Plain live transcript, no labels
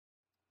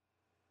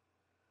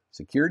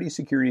Security,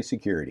 security,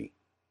 security.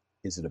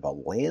 Is it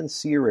about land,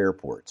 sea, or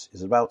airports?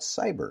 Is it about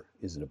cyber?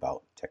 Is it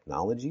about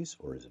technologies,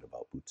 or is it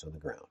about boots on the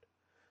ground?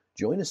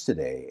 Join us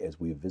today as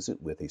we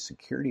visit with a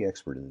security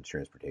expert in the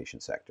transportation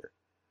sector.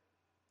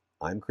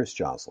 I'm Chris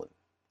Joslin,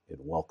 and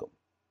welcome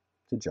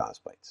to Jaws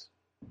Bites.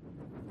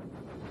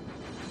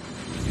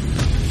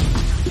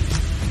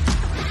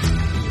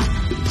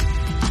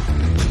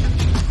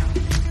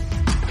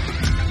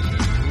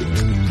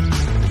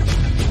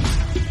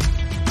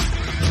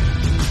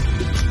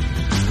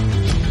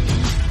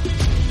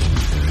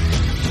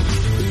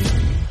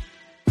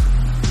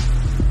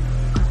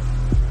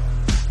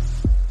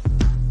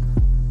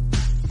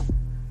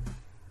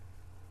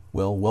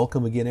 Well,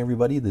 welcome again,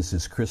 everybody. This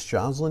is Chris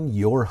Joslin,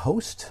 your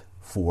host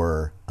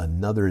for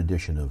another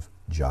edition of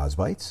Jaws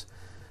Bites.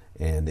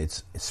 And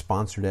it's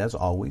sponsored, as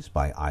always,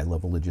 by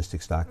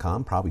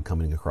iLevelLogistics.com, probably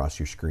coming across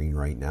your screen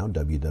right now,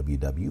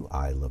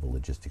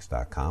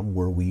 www.iLevelLogistics.com,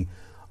 where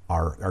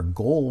our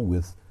goal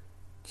with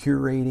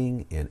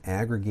curating and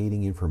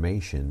aggregating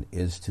information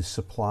is to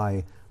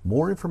supply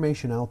more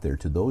information out there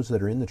to those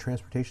that are in the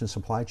transportation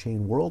supply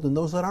chain world and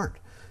those that aren't,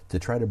 to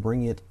try to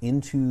bring it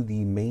into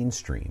the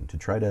mainstream, to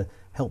try to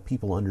help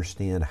people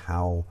understand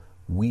how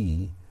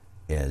we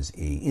as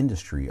a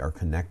industry are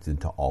connected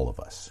to all of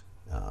us.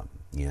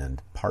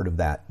 And part of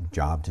that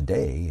job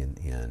today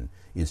and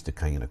is to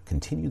kind of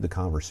continue the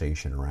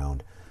conversation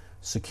around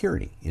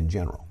security in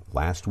general.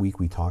 Last week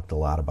we talked a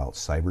lot about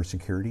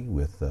cybersecurity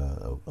with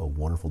a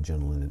wonderful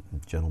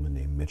gentleman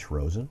named Mitch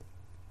Rosen,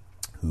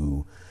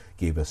 who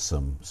gave us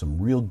some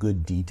real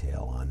good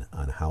detail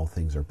on how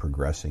things are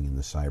progressing in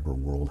the cyber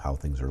world, how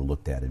things are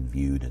looked at and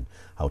viewed, and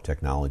how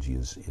technology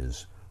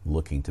is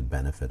looking to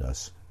benefit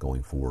us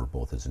going forward,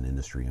 both as an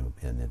industry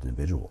and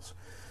individuals.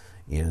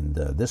 And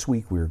this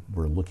week we're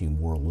looking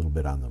more a little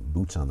bit on the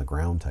boots on the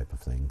ground type of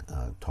thing,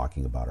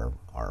 talking about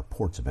our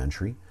ports of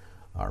entry,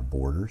 our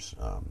borders,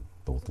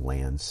 both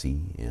land,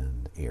 sea,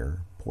 and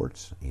air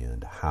ports,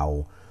 and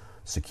how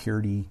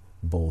security,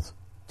 both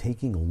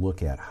taking a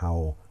look at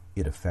how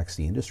it affects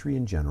the industry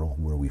in general,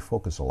 where we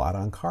focus a lot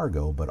on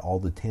cargo, but all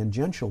the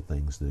tangential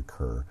things that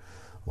occur,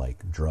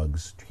 like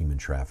drugs, human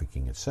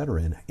trafficking,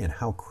 etc., and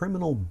how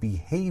criminal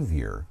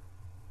behavior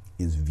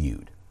is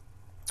viewed.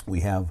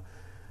 We have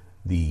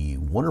the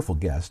wonderful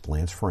guest,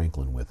 Lance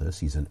Franklin, with us.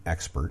 He's an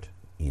expert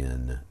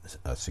in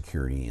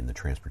security in the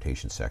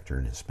transportation sector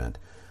and has spent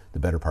the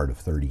better part of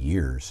 30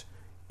 years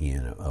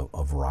in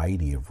a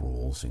variety of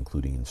roles,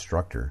 including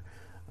instructor,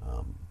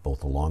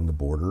 both along the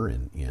border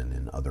and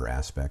in other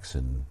aspects,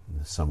 and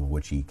some of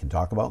which he can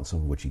talk about and some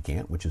of which he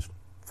can't, which is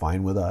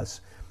fine with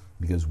us,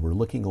 because we're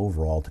looking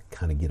overall to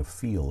kind of get a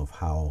feel of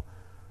how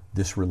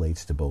this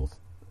relates to both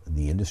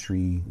the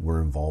industry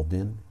we're involved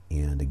in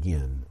and,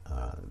 again,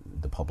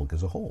 the public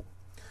as a whole.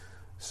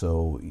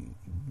 So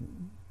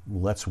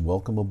let's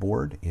welcome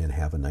aboard and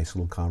have a nice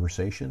little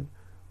conversation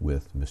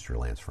with Mr.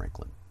 Lance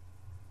Franklin.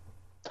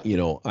 You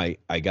know, I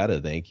got to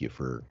thank you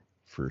for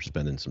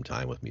spending some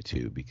time with me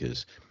too,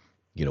 because,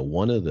 you know,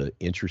 one of the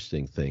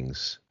interesting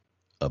things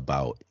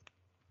about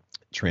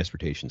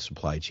transportation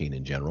supply chain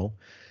in general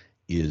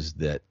is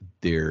that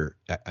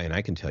and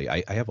I can tell you,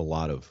 I have a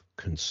lot of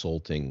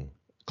consulting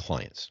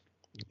clients,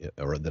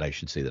 or that I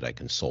should say that I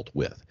consult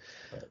with.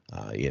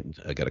 I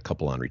got a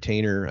couple on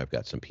retainer. I've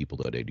got some people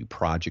that I do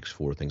projects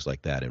for, things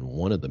like that. And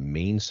one of the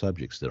main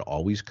subjects that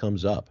always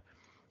comes up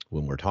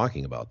when we're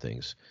talking about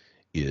things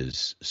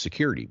is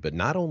security, but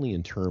not only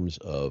in terms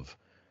of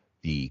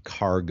the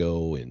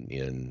cargo and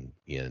in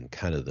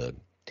kind of the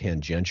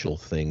tangential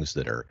things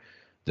that are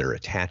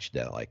attached to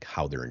that, like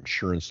how their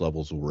insurance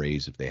levels will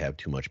raise if they have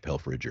too much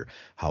pilferage, or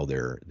how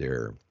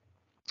their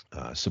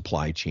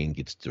supply chain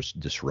gets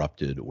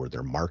disrupted, or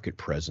their market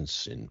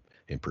presence and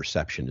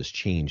perception is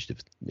changed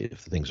if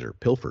things are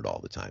pilfered all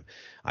the time.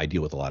 I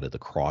deal with a lot of the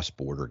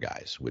cross-border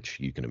guys,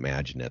 which you can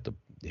imagine at the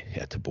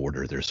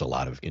border, there's a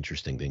lot of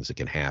interesting things that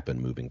can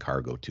happen moving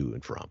cargo to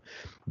and from.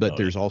 But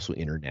there's also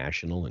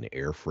international and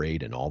air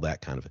freight and all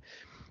that kind of.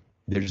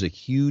 There's a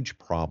huge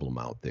problem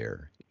out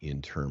there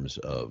in terms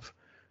of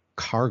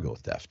cargo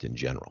theft in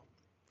general.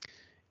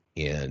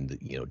 And,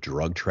 you know,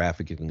 drug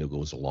trafficking that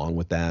goes along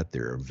with that.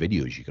 There are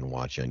videos you can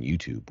watch on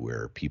YouTube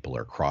where people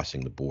are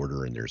crossing the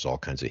border and there's all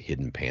kinds of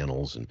hidden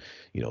panels, and,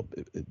 you know,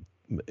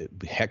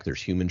 heck, there's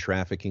human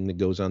trafficking that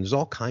goes on. There's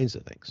all kinds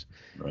of things.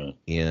 Right.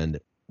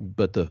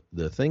 But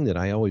the thing that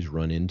I always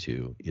run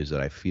into is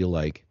that I feel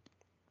like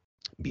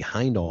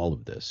behind all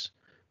of this,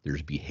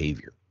 there's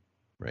behavior,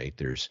 right?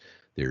 There's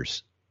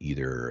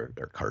either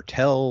a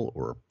cartel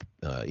or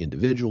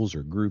individuals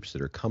or groups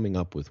that are coming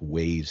up with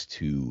ways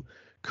to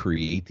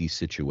create these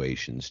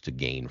situations to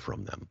gain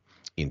from them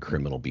in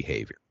criminal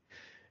behavior.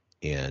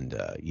 And,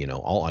 you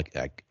know,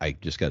 I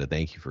just got to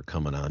thank you for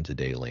coming on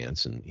today,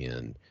 Lance,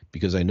 and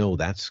because I know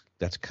that's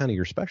kind of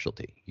your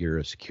specialty. You're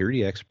a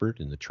security expert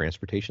in the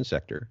transportation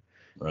sector,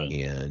 right?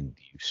 And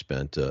you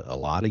spent a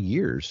lot of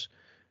years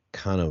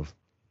kind of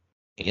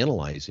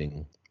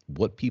analyzing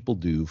what people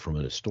do from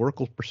an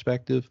historical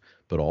perspective,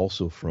 but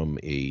also from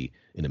an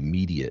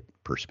immediate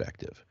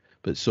perspective.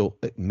 But so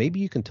maybe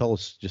you can tell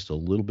us just a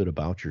little bit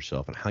about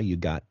yourself and how you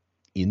got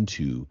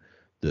into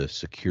the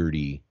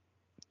security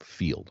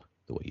field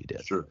the way you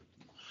did. Sure.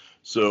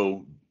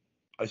 So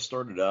I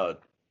started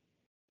out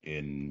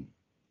in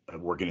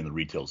working in the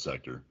retail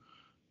sector,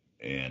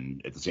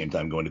 and at the same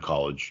time going to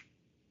college.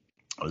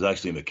 I was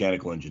actually a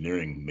mechanical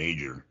engineering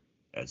major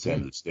at San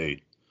Jose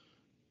State.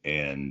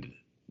 And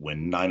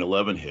when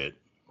 9/11 hit,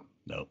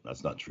 no,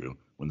 that's not true.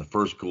 When the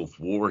first Gulf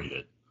War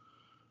hit,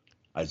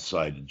 I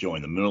decided to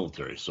join the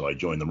military. So I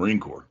joined the Marine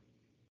Corps.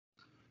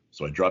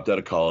 So I dropped out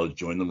of college,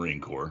 joined the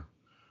Marine Corps,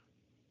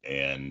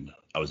 and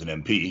I was an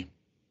MP.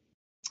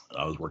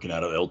 I was working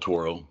out of El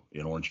Toro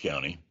in Orange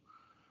County.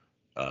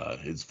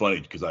 It's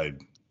funny because I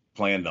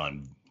planned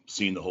on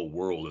seeing the whole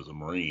world as a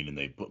Marine, and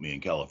they put me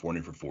in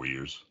California for 4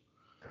 years.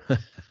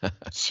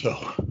 So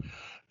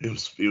it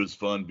was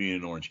fun being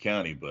in Orange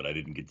County, but I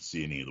didn't get to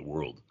see any of the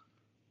world.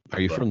 Are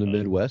you from the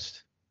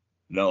Midwest?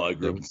 No, I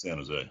grew up in San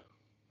Jose.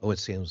 Oh,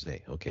 it's San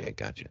Jose. Okay, I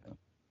got you.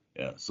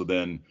 Yeah. So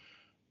then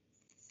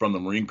from the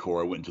Marine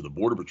Corps, I went into the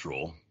Border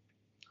Patrol.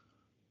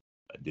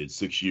 I did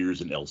 6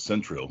 years in El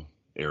Centro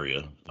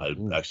area. I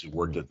actually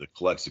worked at the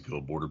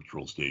Calexico Border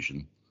Patrol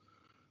Station.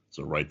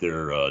 So right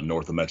there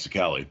north of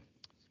Mexicali.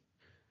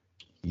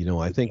 You know,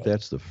 I think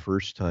that's the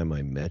first time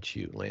I met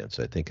you, Lance.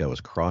 I think I was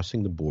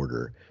crossing the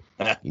border,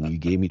 and you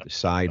gave me the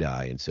side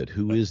eye and said,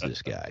 "Who is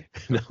this guy?"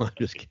 No, I'm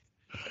just kidding.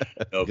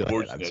 No,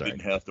 fortunately, I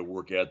didn't have to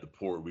work at the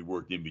port. We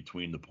worked in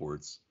between the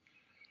ports.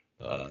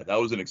 That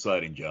was an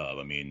exciting job.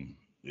 I mean,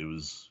 it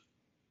was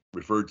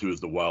referred to as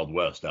the Wild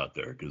West out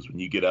there because when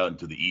you get out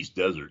into the East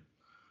Desert,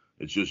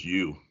 it's just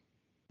you.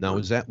 Now,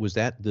 was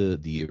that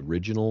the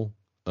original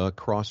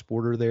cross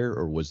border there,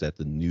 or was that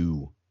the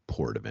new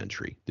port of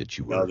entry that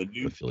you were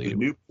affiliated with? The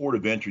new port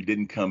of entry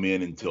didn't come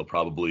in until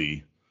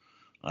probably,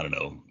 I don't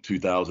know,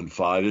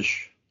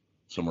 2005-ish,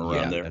 somewhere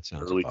around there,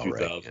 early 2000s.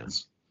 Right, yeah.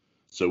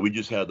 So we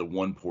just had the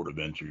one port of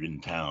entry in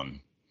town.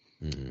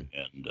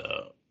 And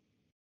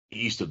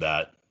east of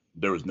that,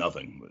 there was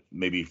nothing.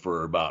 Maybe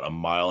for about a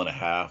mile and a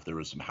half, there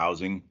was some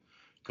housing,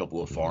 a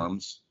couple of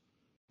farms.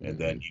 And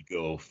then you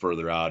go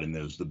further out and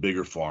there's the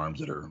bigger farms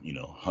that are,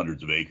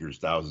 hundreds of acres,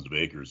 thousands of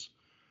acres.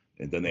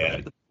 And then they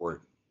added the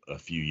port a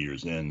few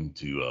years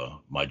into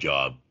my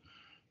job.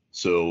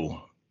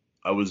 So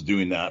I was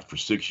doing that for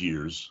 6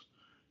 years,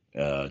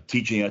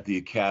 teaching at the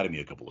academy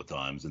a couple of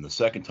times. And the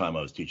second time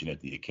I was teaching at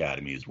the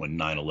academy is when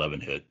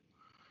 9/11 hit.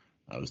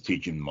 I was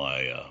teaching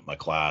my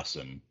class,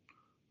 and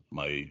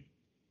my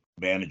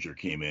manager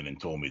came in and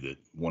told me that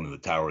one of the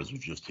towers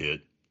was just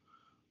hit.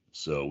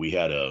 So we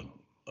had a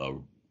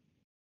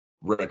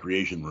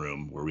recreation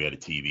room where we had a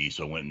TV.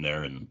 So I went in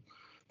there, and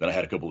then I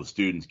had a couple of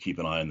students keep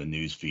an eye on the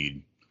news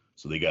feed.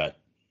 So they got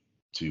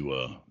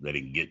to, they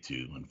didn't get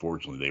to,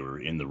 unfortunately, they were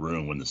in the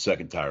room when the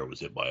second tower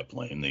was hit by a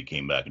plane. They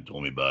came back and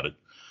told me about it.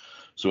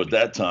 So at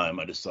that time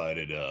I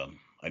decided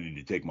I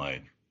needed to take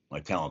my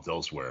talents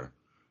elsewhere.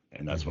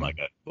 And that's when I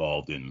got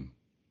involved in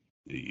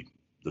the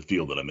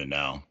field that I'm in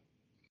now.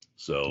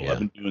 So I've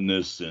been doing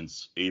this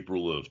since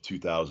April of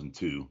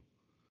 2002,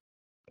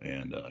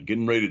 and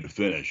getting ready to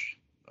finish.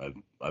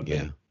 I've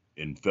been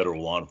in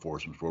federal law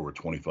enforcement for over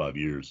 25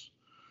 years.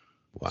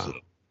 Wow. So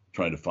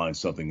trying to find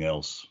something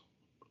else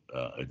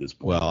at this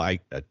point. Well,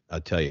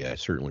 I'll tell you, I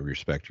certainly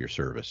respect your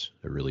service.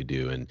 I really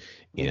do. And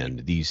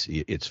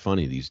it's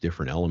funny, these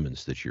different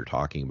elements that you're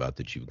talking about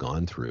that you've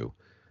gone through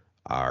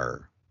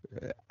are,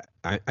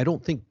 I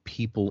don't think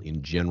people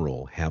in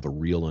general have a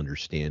real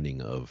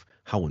understanding of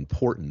how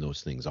important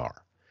those things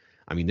are.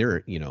 I mean,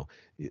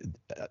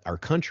 our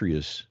country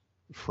is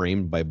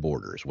framed by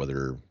borders.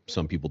 Whether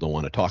some people don't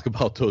want to talk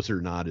about those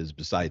or not is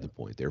beside the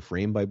point. They're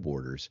framed by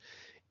borders,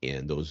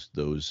 and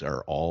those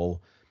are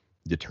all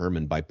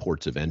determined by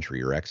ports of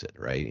entry or exit,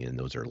 right? And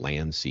those are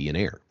land, sea, and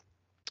air.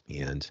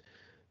 And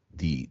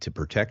to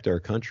protect our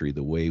country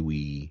the way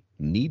we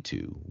need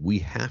to, we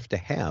have to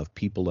have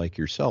people like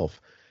yourself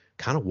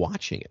kind of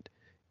watching it.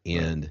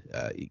 And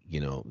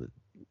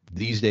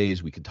these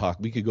days we could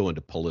go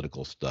into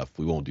political stuff.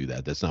 We won't do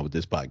that. That's not what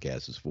this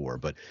podcast is for.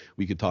 But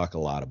we could talk a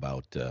lot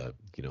about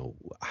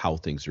how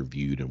things are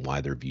viewed and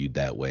why they're viewed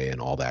that way and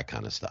all that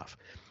kind of stuff.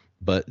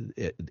 But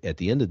at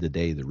the end of the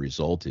day, the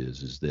result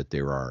is that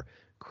there are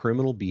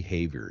criminal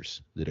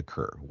behaviors that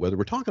occur. Whether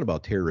we're talking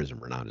about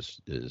terrorism or not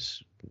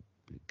is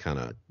kind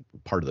of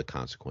part of the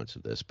consequence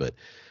of this. But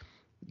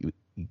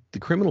the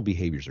criminal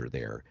behaviors are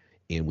there.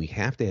 And we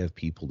have to have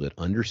people that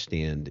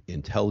understand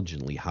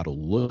intelligently how to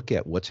look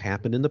at what's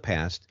happened in the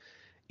past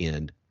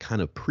and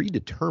kind of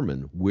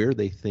predetermine where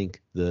they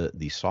think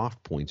the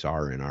soft points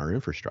are in our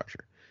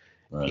infrastructure.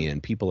 Right.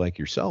 And people like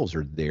yourselves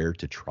are there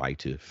to try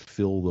to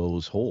fill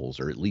those holes,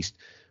 or at least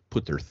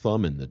put their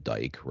thumb in the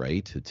dike,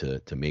 right,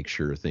 to make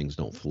sure things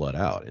don't flood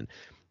out. And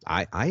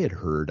I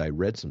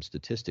read some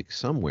statistics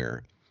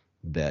somewhere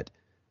that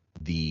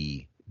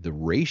the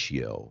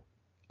ratio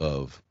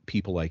of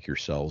people like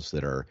yourselves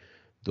that are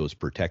those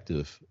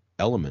protective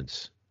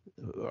elements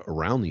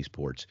around these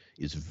ports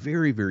is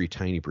very, very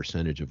tiny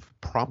percentage of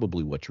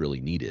probably what's really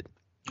needed.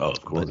 Oh,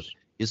 of course.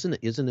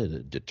 isn't it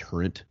a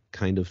deterrent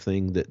kind of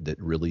thing that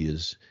really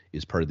is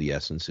part of the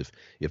essence?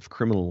 If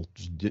criminals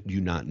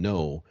do not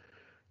know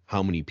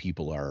how many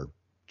people are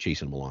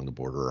chasing them along the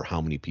border or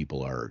how many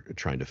people are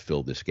trying to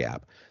fill this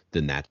gap,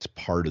 then that's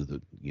part of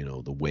the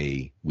the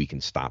way we can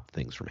stop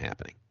things from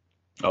happening.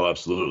 Oh,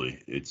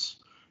 absolutely.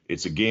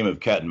 It's a game of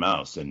cat and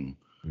mouse, and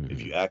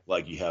if you act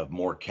like you have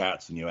more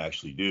cats than you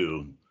actually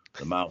do,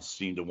 the mouse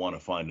seem to want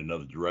to find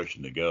another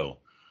direction to go.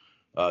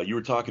 You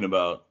were talking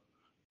about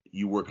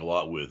you work a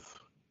lot with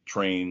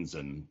trains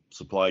and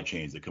supply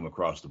chains that come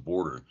across the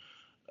border.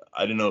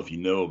 I don't know if you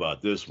know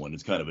about this one.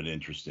 It's kind of an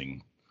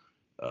interesting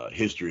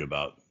history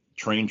about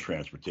train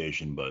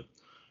transportation, but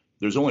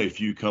there's only a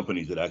few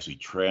companies that actually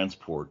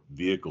transport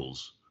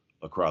vehicles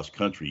across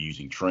country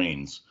using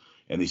trains,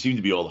 and they seem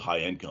to be all the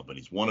high-end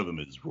companies. One of them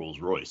is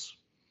Rolls-Royce.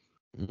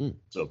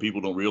 So people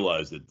don't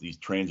realize that these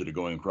trains that are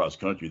going across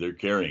country, they're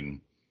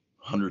carrying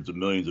hundreds of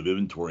millions of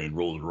inventory and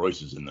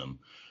Rolls-Royces in them.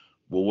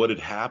 Well, what had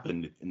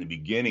happened in the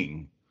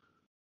beginning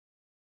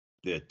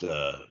that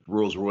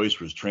Rolls-Royce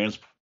was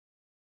transporting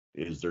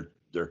is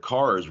their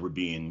cars were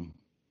being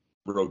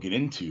broken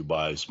into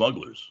by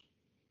smugglers,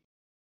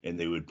 and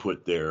they would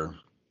put their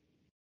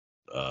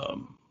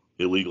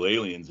illegal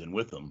aliens in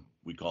with them.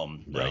 We call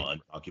them now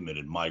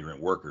undocumented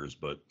migrant workers,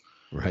 but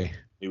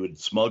they would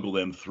smuggle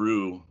them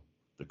through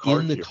the car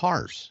in the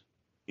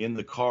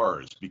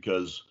cars,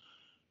 because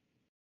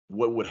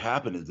what would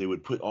happen is they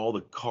would put all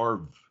the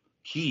car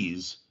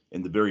keys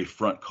in the very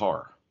front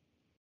car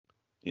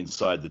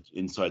inside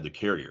the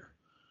carrier.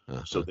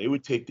 So they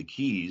would take the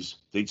keys,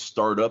 they'd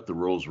start up the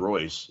Rolls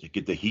Royce,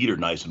 get the heater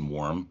nice and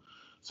warm,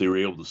 so they were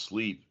able to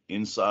sleep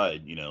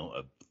inside,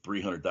 a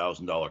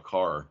 $300,000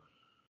 car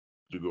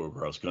to go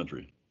across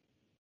country.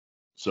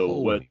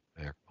 So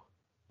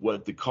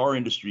what the car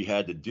industry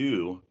had to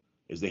do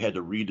is they had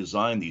to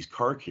redesign these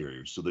car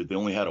carriers so that they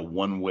only had a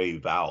one-way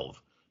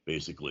valve,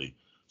 basically.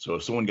 So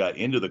if someone got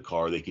into the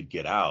car, they could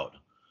get out,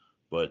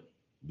 but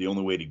the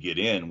only way to get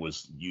in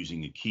was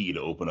using a key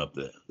to open up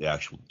the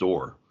actual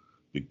door,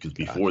 because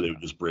before they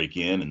would just break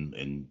in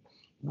and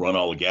run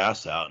all the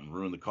gas out and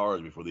ruin the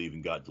cars before they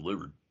even got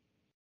delivered.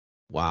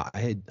 Wow,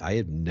 I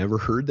had never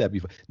heard that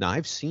before. Now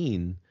I've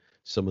seen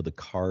some of the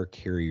car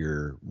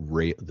carrier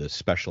the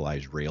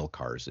specialized rail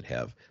cars that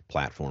have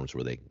platforms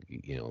where they,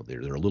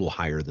 they're a little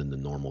higher than the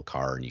normal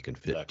car, and you can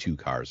fit two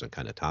cars on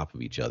kind of top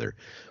of each other.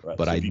 Right.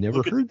 But so I'd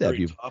never heard that. At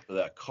the very top of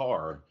that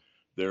car,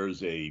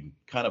 there's a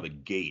kind of a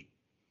gate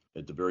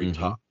at the very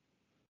top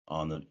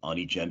on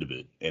each end of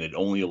it, and it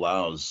only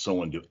allows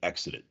someone to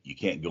exit it. You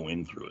can't go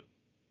in through it.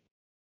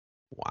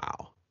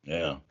 Wow.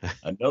 Yeah.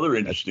 Another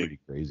interesting. That's pretty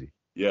crazy.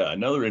 Yeah,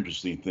 another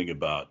interesting thing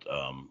about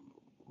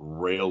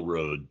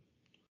railroad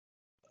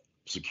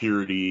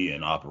security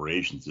and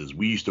operations is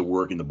we used to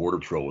work in the Border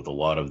Patrol with a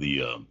lot of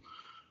the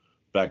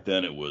back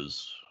then it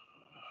was,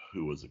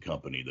 who was the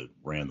company that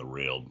ran the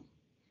rail?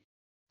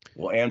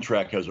 Well,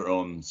 Amtrak has their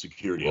own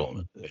security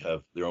element. They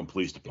have their own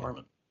police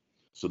department.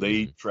 So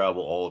they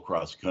travel all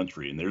across the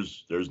country, and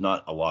there's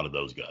not a lot of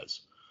those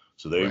guys.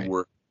 So they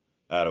work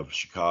out of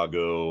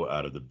Chicago,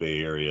 out of the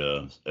Bay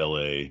Area,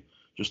 LA,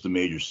 just the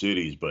major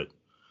cities. But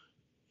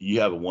you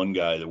have one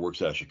guy that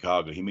works out of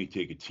Chicago, he may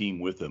take a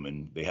team with him,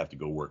 and they have to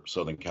go work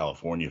Southern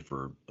California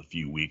for a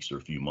few weeks or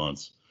a few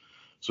months.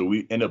 So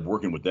we end up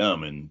working with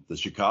them, and the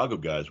Chicago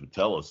guys would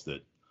tell us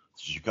that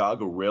the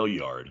Chicago rail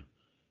yard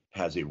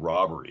has a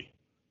robbery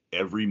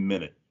every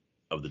minute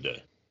of the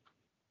day,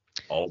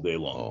 all day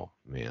long. Oh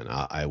man,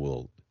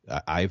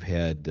 I've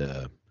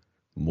had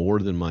more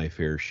than my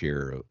fair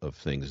share of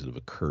things that have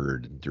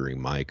occurred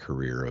during my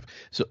career.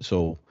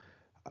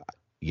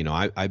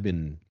 I've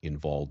been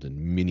involved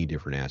in many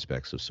different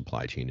aspects of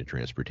supply chain and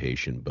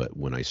transportation, but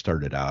when I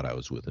started out, I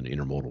was with an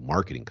intermodal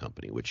marketing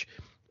company, which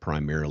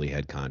primarily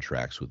had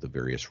contracts with the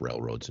various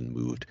railroads and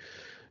moved,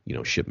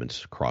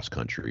 shipments cross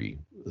country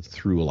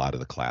through a lot of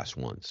the class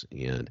ones.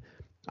 And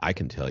I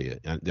can tell you,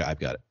 I've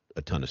got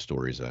a ton of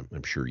stories.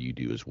 I'm sure you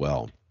do as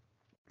well.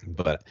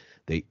 But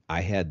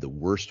I had the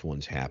worst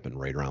ones happen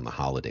right around the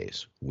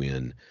holidays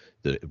when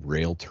the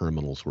rail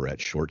terminals were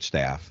at short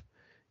staff,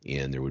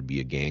 and there would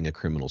be a gang of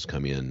criminals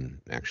come in.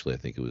 Actually, I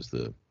think it was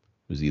either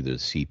the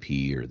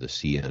CP or the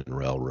CN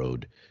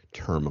Railroad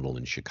terminal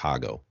in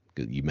Chicago.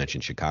 You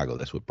mentioned Chicago.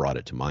 That's what brought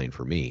it to mind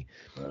for me.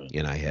 Right.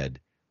 And I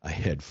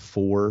had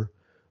 4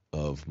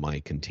 of my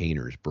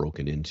containers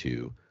broken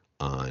into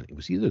on, it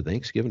was either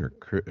Thanksgiving or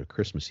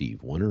Christmas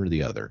Eve, one or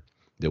the other,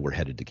 that were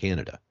headed to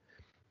Canada,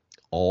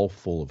 all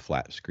full of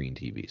flat screen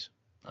TVs.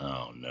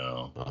 Oh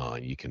no.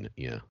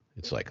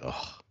 It's like,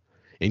 oh.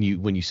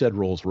 And when you said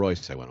Rolls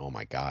Royce, I went, oh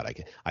my God,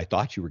 I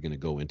thought you were going to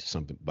go into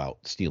something about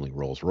stealing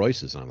Rolls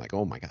Royces. And I'm like,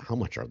 oh my God, how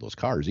much are those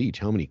cars each?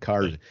 How many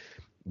cars?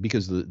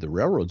 Because the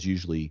railroads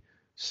usually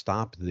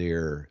stop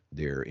their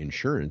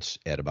insurance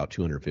at about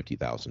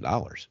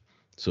 $250,000.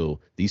 So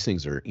these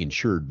things are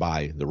insured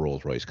by the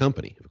Rolls Royce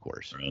company, of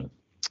course. Right.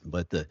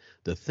 But the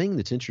thing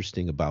that's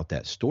interesting about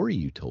that story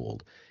you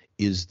told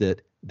is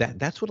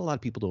that's what a lot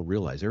of people don't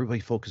realize. Everybody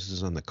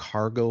focuses on the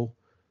cargo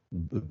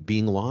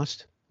being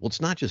lost. Well,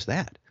 it's not just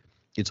that.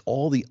 It's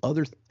all the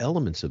other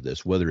elements of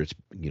this, whether it's,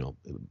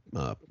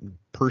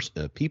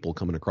 people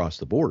coming across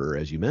the border,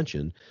 as you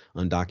mentioned,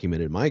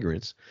 undocumented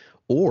migrants,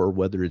 or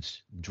whether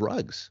it's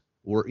drugs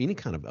or any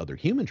kind of other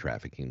human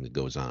trafficking that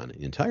goes on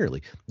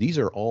entirely. These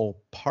are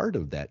all part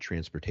of that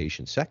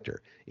transportation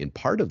sector. And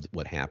part of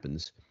what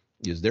happens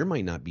is there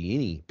might not be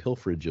any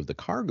pilferage of the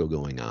cargo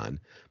going on,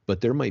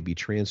 but there might be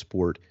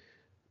transport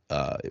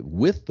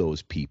with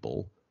those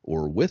people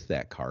or with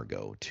that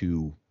cargo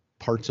to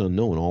parts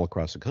unknown all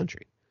across the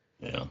country.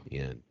 Yeah.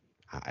 And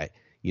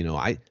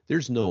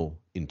there's no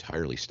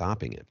entirely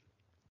stopping it,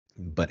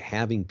 but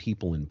having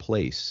people in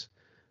place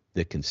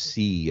that can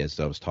see, as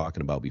I was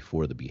talking about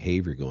before, the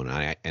behavior going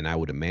on. And I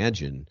would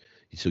imagine,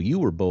 so you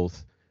were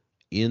both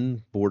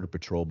in Border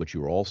Patrol, but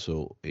you were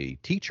also a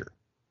teacher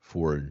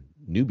for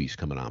newbies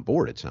coming on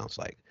board, it sounds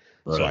like.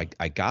 Right. So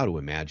I got to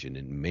imagine,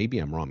 and maybe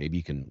I'm wrong, maybe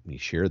you can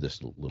share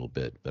this a little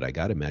bit, but I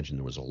got to imagine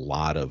there was a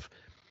lot of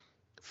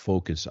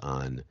focus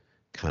on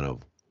kind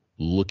of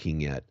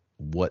looking at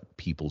what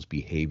people's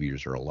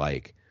behaviors are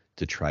like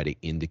to try to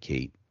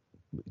indicate,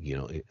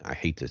 I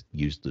hate to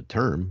use the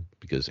term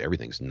because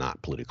everything's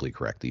not politically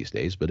correct these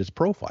days, but it's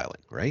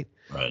profiling, right?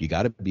 You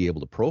got to be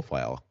able to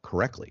profile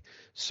correctly.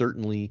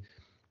 Certainly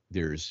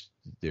there's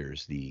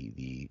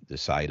the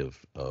side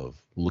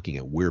of looking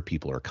at where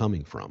people are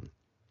coming from,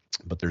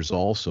 but there's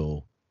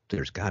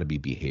got to be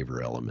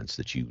behavior elements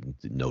that you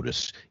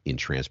notice in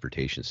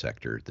transportation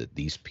sector that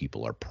these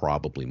people are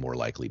probably more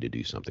likely to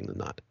do something than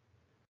not.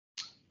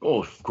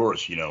 Oh, of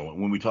course,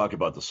 when we talk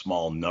about the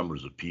small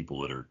numbers of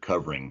people that are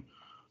covering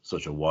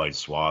such a wide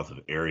swath of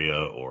area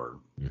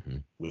or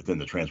within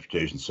the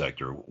transportation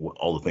sector,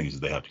 all the things that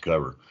they have to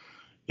cover.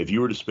 If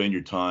you were to spend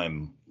your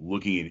time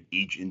looking at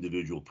each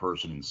individual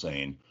person and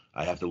saying,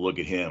 I have to look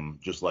at him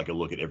just like I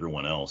look at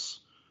everyone else,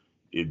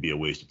 it'd be a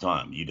waste of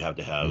time. You'd have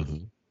to have,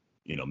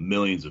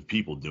 millions of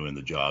people doing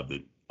the job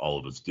that all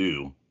of us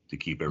do to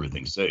keep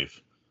everything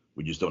safe.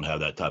 We just don't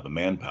have that type of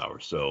manpower.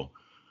 So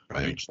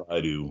we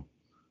try to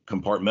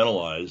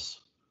compartmentalize,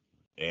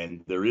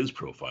 and there is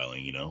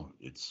profiling,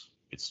 it's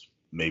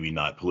maybe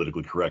not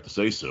politically correct to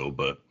say so,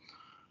 but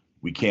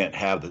we don't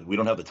have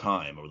the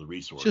time or the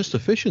resources. It's just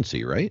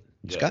efficiency, right?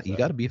 You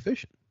got to be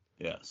efficient.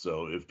 Yeah.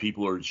 So if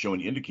people are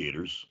showing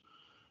indicators,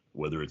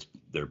 whether it's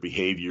their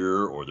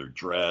behavior or their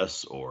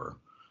dress or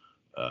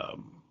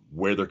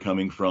where they're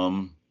coming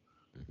from,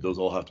 those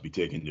all have to be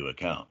taken into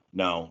account.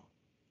 Now,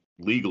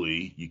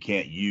 legally, you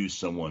can't use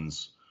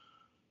someone's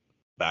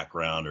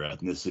background or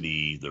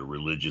ethnicity, their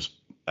religious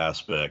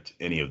aspect,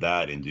 any of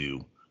that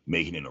into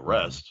making an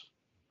arrest,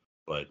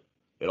 but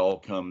it all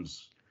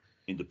comes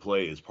into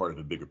play as part of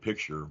a bigger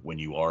picture when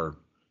you are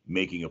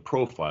making a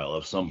profile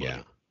of somebody.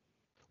 Yeah.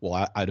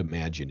 Well, I'd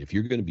imagine if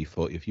you're going to be,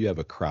 if you have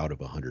a crowd of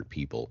 100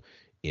 people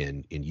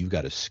and you've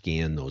got to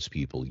scan those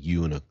people,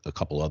 you and a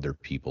couple other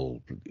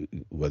people,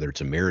 whether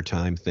it's a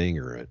maritime thing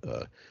or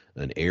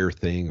an air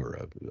thing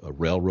or a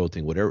railroad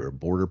thing, whatever, or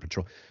border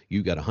patrol,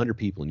 you've got 100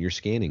 people and you're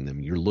scanning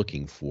them. You're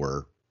looking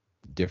for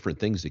different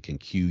things that can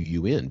cue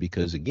you in,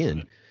 because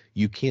again,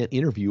 you can't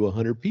interview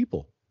 100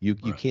 people. You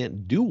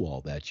can't do all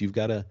that. You've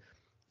got to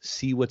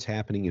see what's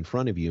happening in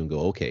front of you and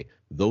go, okay,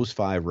 those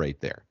 5 right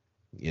there.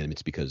 And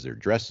it's because they're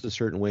dressed a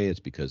certain way.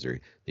 It's because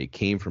they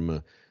came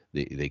from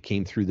they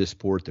came through this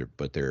port,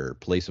 but their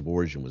place of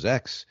origin was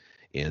X,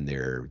 and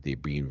they're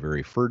being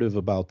very furtive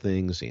about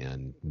things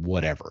and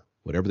whatever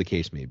the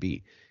case may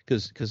be.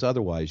 Because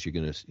otherwise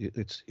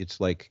it's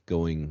like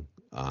going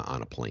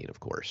on a plane,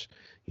 of course.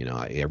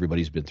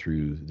 Everybody's been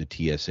through the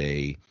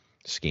TSA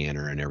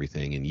scanner and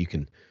everything, and you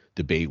can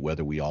debate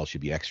whether we all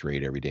should be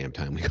X-rayed every damn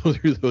time we go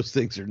through those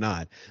things or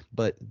not.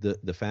 But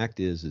the fact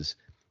is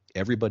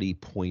everybody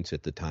points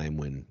at the time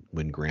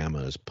when grandma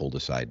is pulled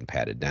aside and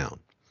patted down.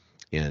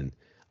 And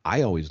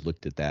I always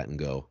looked at that and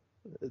go,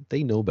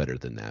 they know better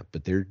than that,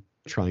 but they're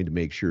trying to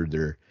make sure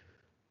they're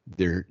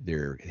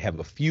have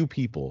a few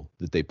people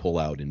that they pull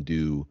out and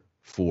do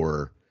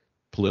for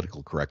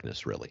political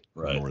correctness, really,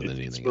 more than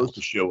anything else. It's supposed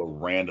to show a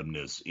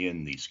randomness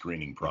in the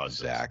screening process.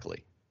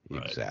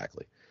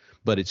 Exactly.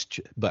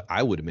 But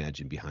I would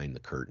imagine behind the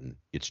curtain,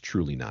 it's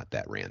truly not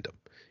that random.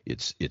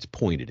 It's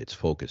pointed, it's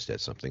focused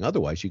at something.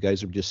 Otherwise, you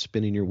guys are just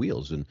spinning your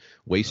wheels and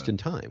wasting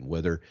time,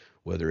 whether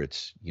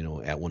it's,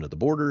 at one of the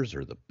borders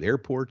or the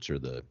airports or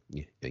the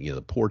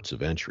ports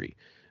of entry.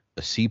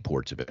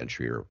 Seaports of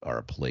entry are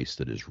a place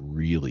that is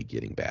really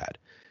getting bad,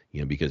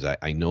 because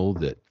I know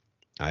that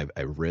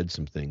I've read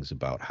some things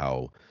about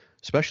how,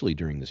 especially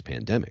during this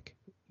pandemic,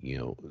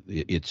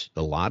 it's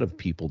a lot of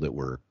people that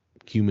were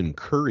human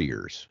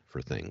couriers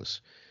for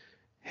things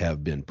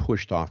have been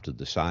pushed off to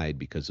the side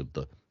because of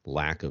the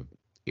lack of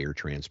air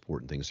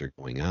transport and things that are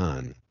going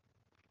on.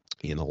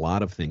 And a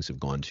lot of things have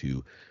gone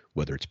to,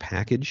 whether it's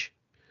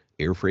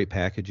air freight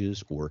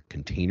packages or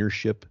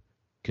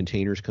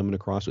containers coming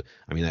across.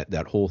 I mean,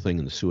 that whole thing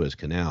in the Suez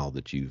Canal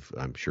that you've,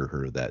 I'm sure,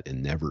 heard of that,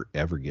 and Never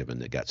Ever Given,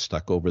 that got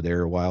stuck over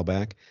there a while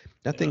back.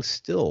 That thing's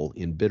still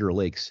in Bitter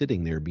Lake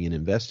sitting there being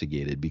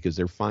investigated because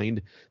they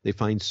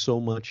find so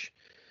much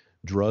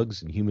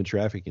drugs and human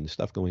trafficking and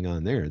stuff going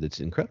on there that's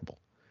incredible.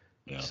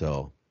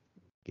 So,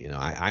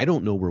 I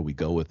don't know where we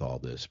go with all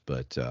this,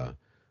 but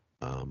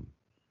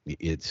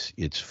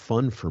it's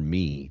fun for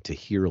me to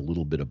hear a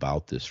little bit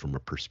about this from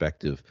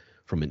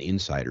an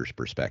insider's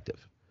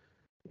perspective.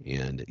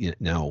 And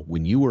now,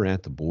 when you were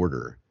at the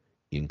border,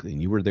 and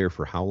you were there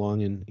for how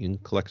long in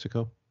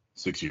Calexico?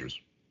 6 years.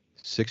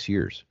 6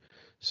 years.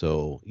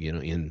 So,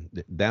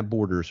 that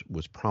border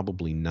was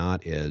probably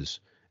not as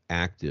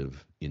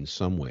active in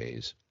some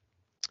ways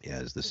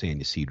as the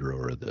San Ysidro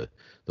or the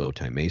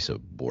Otay Mesa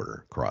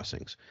border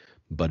crossings.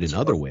 But in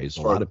other ways,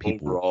 a lot of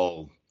people...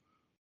 Overall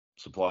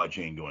supply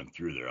chain going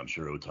through there, I'm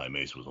sure Otay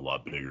Mesa was a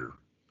lot bigger.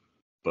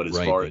 But as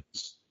far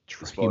as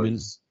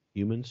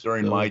humans,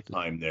 during my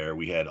time there,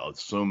 we had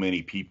so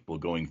many people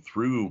going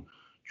through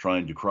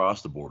trying to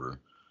cross the border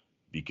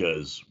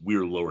because we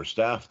were lower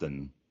staffed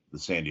than the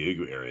San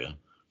Diego area.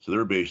 So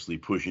they're basically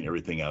pushing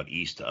everything out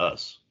east to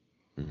us.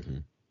 Mm-hmm.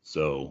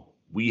 So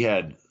we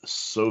had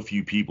so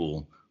few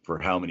people for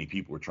how many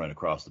people were trying to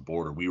cross the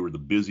border. We were the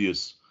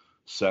busiest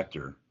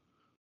sector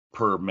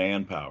per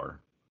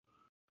manpower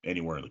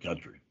anywhere in the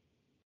country.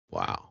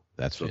 Wow,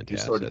 that's fantastic.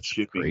 They started that's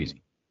shipping.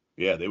 Crazy.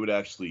 Yeah, they would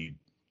actually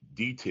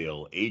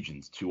detail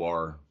agents to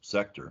our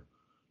sector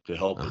to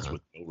help us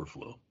with the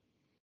overflow.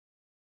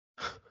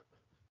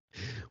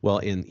 Well,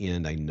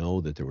 and I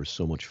know that there was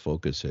so much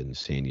focus in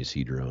San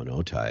Ysidro and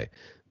Otay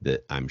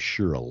that I'm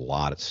sure a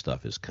lot of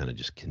stuff is kind of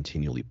just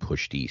continually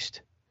pushed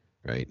east,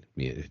 right?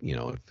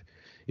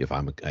 If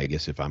I'm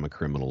a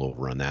criminal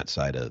over on that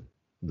side of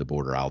the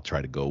border, I'll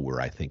try to go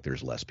where I think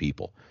there's less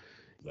people.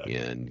 Exactly.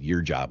 And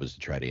your job is to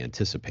try to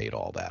anticipate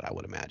all that, I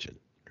would imagine,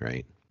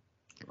 right?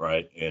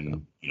 Right,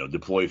 and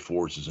deploy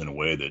forces in a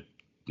way that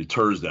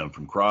deters them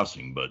from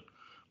crossing. But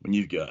when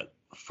you've got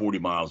 40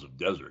 miles of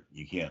desert,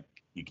 you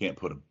can't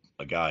put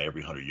a guy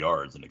every 100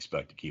 yards and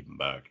expect to keep him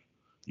back.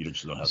 You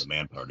just don't have the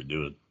manpower to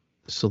do it.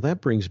 So that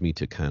brings me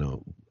to kind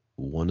of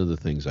one of the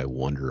things I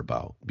wonder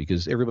about,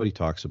 because everybody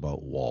talks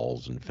about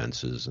walls and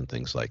fences and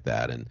things like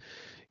that. And,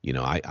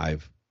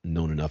 I've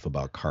known enough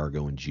about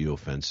cargo and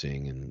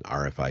geofencing and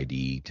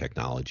RFID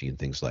technology and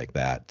things like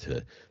that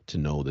to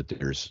know that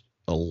there's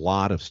a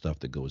lot of stuff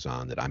that goes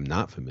on that I'm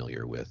not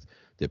familiar with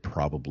that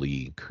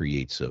probably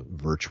creates a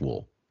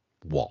virtual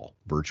wall,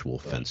 virtual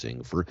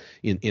fencing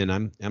and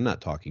I'm not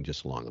talking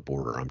just along the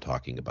border. I'm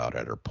talking about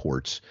at our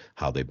ports,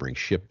 how they bring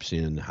ships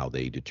in, how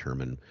they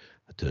determine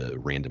to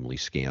randomly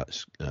scan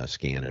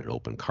and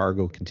open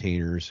cargo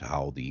containers,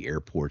 how the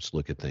airports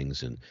look at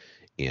things, and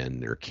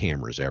there are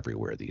cameras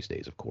everywhere these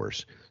days, of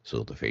course.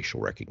 So the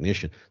facial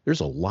recognition,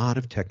 there's a lot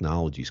of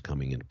technologies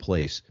coming into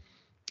place.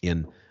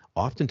 And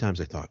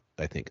oftentimes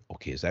I think,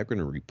 okay, is that going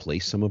to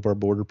replace some of our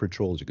border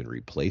patrol? Is it going to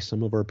replace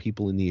some of our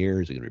people in the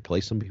air? Is it going to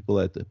replace some people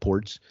at the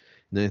ports?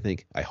 And then I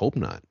think, I hope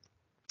not,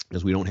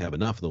 because we don't have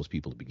enough of those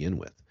people to begin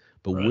with.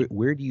 But right.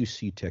 Where do you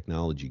see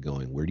technology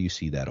going? Where do you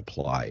see that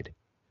applied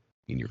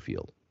in your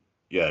field?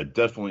 Yeah, it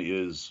definitely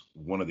is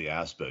one of the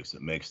aspects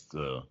that makes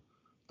the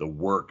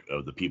work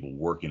of the people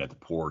working at the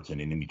ports and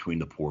in between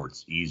the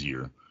ports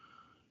easier.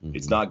 Mm-hmm.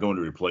 It's not going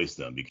to replace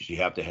them because you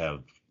have to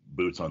have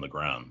boots on the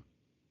ground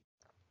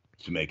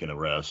to make an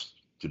arrest,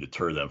 to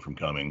deter them from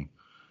coming.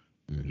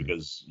 Mm-hmm.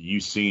 Because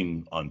you've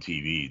seen on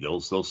TV,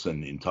 they'll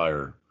send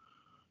entire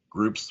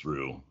groups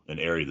through an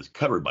area that's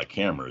covered by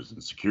cameras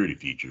and security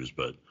features.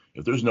 But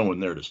if there's no one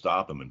there to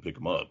stop them and pick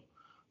them up,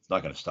 it's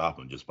not going to stop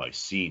them just by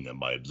seeing them,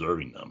 by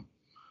observing them.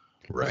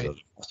 Right. So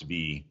there has to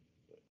be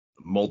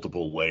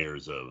multiple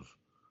layers of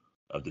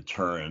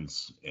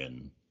deterrence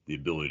and the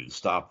ability to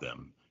stop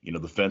them.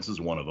 The fence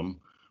is one of them.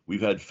 We've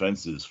had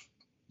fences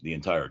the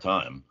entire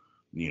time.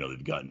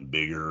 They've gotten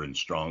bigger and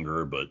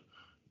stronger, but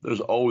there's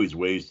always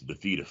ways to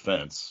defeat a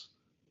fence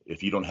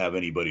if you don't have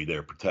anybody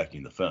there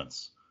protecting the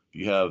fence.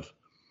 If you have,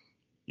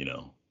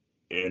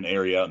 an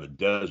area out in the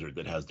desert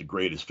that has the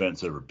greatest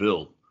fence ever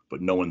built, but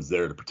no one's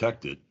there to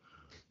protect it,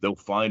 they'll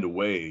find a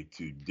way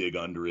to dig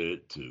under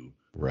it, to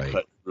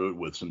cut through it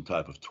with some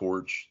type of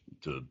torch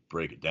to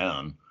break it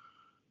down.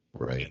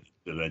 Right.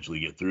 And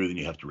eventually get through, then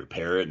you have to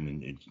repair it,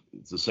 and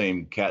it's the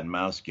same cat and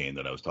mouse game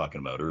that I was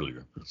talking about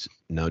earlier.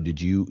 Now, did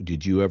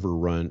you ever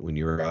run, when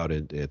you were out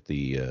at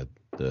the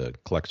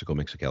Calexico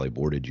Mexicali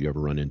border, did you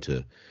ever run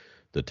into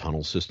the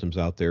tunnel systems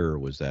out there, or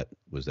was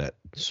that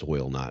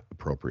soil not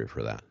appropriate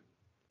for that?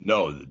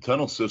 No, the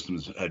tunnel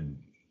systems had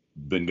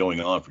been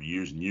going on for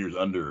years and years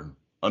under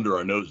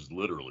our noses,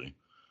 literally.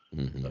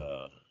 Mm-hmm.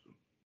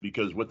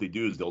 Because what they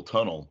do is they'll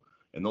tunnel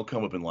and they'll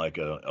come up in like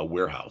a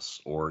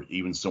warehouse or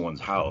even someone's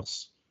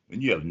house,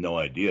 and you have no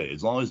idea.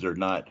 As long as they're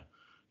not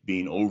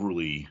being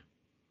overly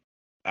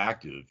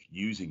active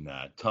using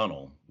that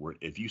tunnel, where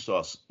if you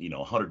saw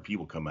 100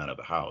 people come out of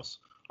a house,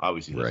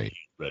 obviously that's a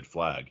huge red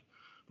flag.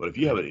 But if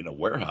you have it in a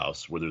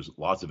warehouse where there's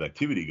lots of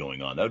activity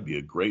going on, that would be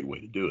a great way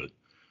to do it.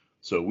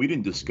 So we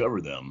didn't discover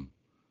them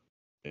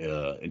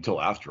until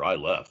after I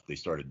left. They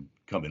started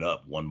coming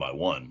up one by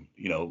one.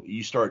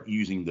 You start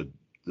using the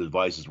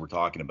devices we're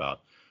talking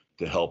about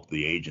to help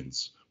the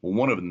agents. Well,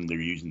 one of them, they're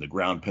using the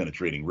ground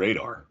penetrating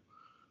radar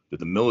that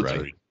the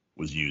military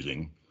was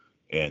using,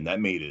 and that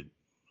made it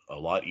a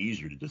lot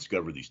easier to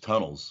discover these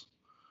tunnels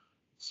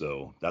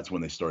So that's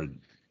when they started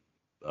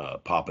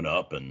popping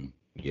up and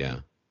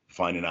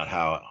finding out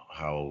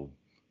how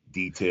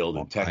detailed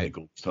and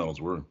technical these tunnels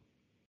were.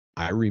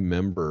 I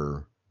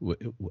remember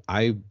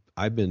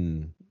I've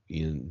been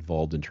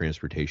involved in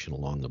transportation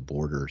along the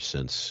border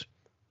since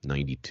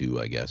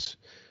 '92, I guess.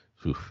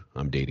 Oof,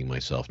 I'm dating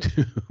myself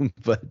too,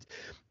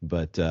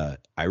 but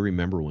I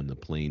remember when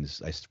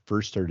I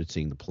first started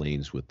seeing the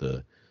planes with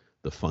the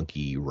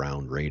funky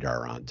round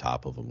radar on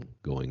top of them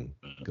going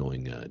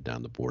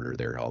down the border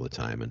there all the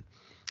time,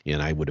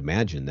 and I would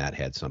imagine that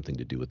had something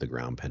to do with the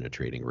ground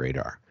penetrating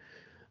radar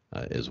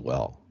as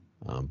well.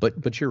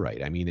 But you're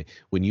right. I mean,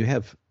 when you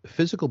have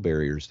physical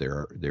barriers,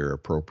 they're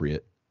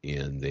appropriate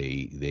and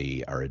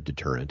they are a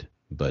deterrent,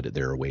 but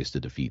there are ways to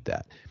defeat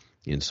that.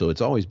 And so it's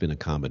always been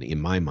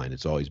in my mind,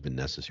 it's always been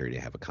necessary to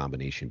have a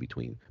combination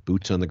between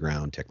boots on the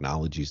ground,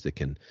 technologies that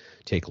can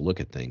take a look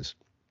at things,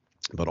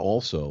 but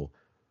also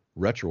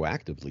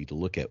retroactively to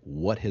look at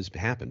what has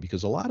happened,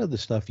 because a lot of the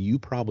stuff you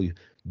probably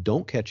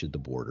don't catch at the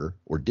border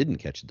or didn't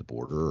catch at the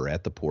border or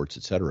at the ports,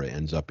 et cetera,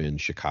 ends up in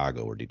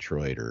Chicago or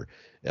Detroit or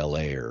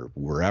LA or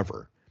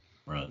wherever.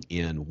 Right.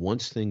 And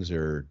once things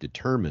are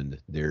determined,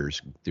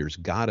 there's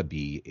got to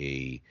be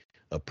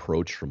a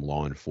approach from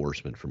law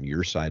enforcement from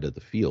your side of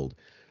the field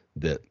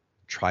that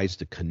tries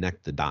to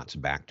connect the dots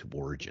back to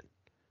origin.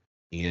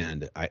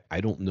 And I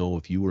don't know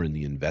if you were in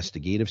the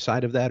investigative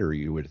side of that or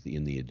you were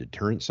in the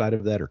deterrent side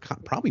of that, or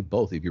probably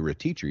both. If you were a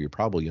teacher, you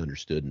probably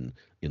understood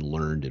and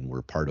learned and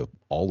were part of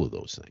all of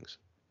those things.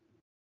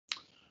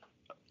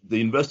 The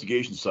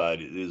investigation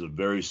side is a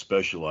very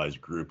specialized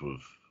group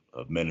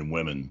of men and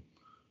women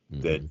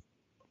that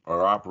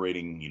are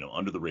operating,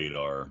 under the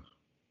radar,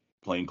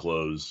 plain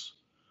clothes.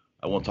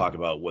 I won't talk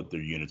about what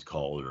their unit's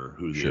called or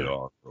who they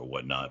are or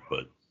whatnot,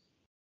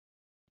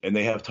 and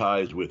they have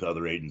ties with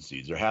other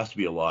agencies. There has to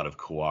be a lot of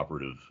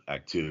cooperative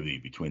activity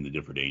between the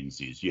different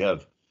agencies. You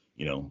have,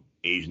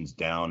 agents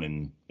down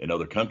in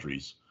other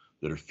countries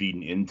that are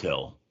feeding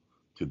intel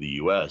to the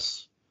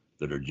U.S.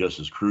 that are just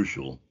as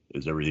crucial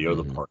as every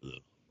other part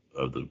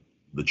of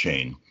the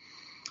chain.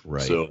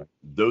 Right. So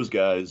those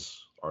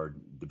guys are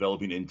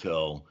developing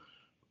intel,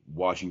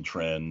 watching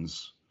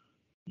trends,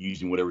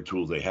 using whatever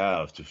tools they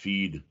have to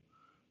feed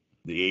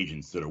the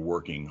agents that are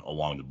working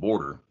along the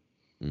border.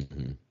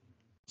 Mm-hmm.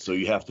 So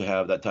you have to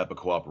have that type of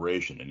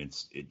cooperation, and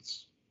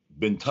it's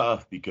been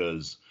tough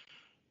because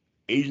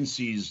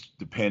agencies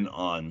depend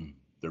on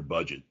their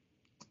budget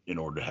in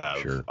order to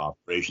have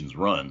operations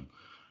run.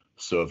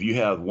 So if you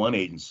have one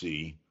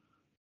agency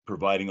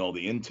providing all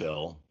the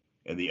intel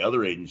and the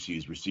other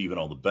agencies receiving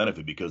all the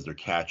benefit because they're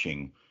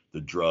catching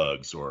the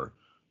drugs or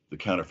the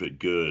counterfeit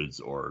goods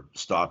or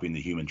stopping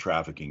the human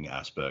trafficking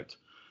aspect,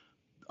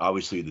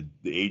 obviously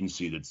the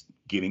agency that's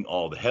getting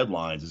all the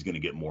headlines is going to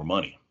get more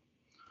money.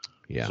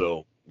 Yeah.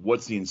 So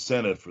what's the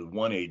incentive for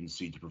one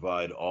agency to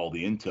provide all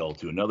the intel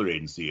to another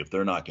agency if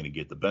they're not going to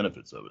get the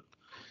benefits of it?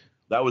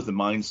 That was the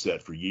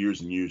mindset for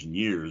years and years and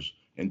years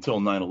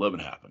until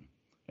 9/11 happened.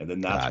 And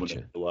then that's when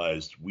they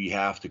realized we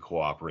have to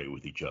cooperate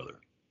with each other.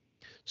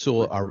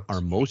 So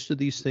are most of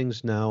these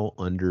things now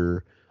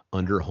under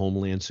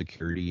Homeland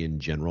Security in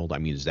general? I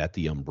mean, is that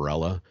the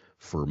umbrella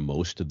for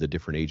most of the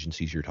different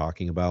agencies you're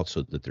talking about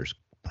so that there's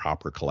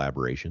proper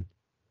collaboration?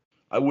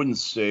 I wouldn't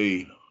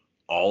say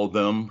all of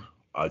them.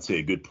 I'd say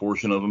a good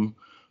portion of them,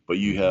 but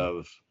you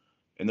have,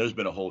 and there's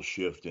been a whole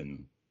shift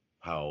in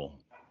how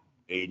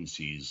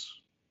agencies,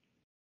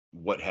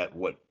 what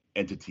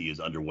entity is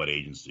under what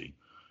agency.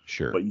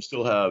 Sure. But you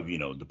still have,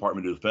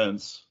 Department of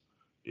Defense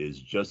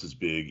is just as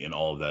big in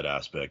all of that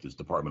aspect as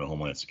Department of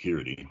Homeland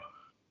Security.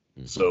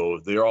 Mm-hmm. So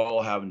they're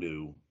all having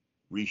to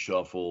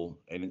reshuffle,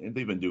 and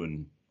they've been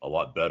doing a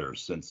lot better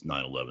since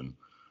 9/11,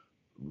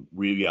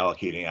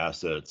 reallocating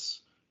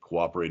assets,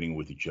 cooperating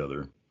with each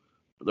other.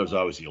 There's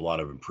obviously a lot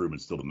of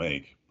improvements still to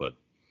make, but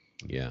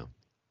yeah.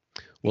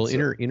 Well,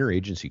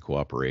 interagency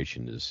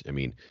cooperation is, I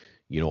mean,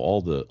 all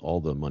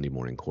the Monday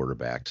morning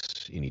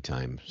quarterbacks,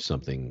 anytime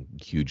something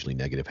hugely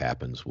negative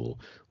happens, will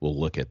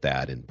look at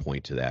that and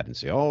point to that and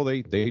say, oh,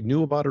 they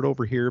knew about it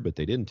over here, but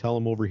they didn't tell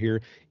them over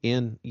here.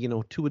 And,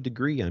 to a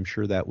degree, I'm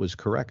sure that was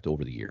correct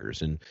over the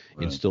years and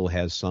still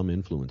has some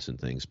influence in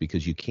things,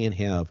 because you can't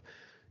have,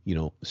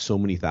 so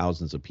many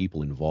thousands of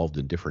people involved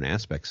in different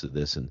aspects of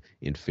this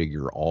and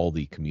figure all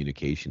the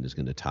communication is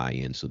going to tie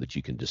in so that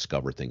you can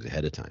discover things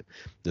ahead of time.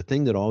 The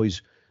thing that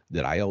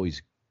I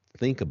always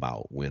think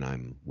about when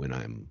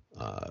I'm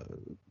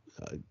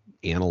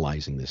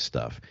analyzing this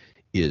stuff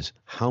is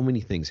how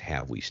many things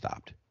have we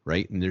stopped,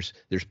 right? And there's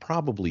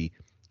probably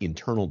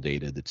internal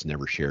data that's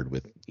never shared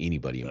with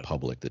anybody in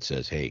public that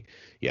says, hey,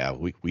 yeah,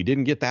 we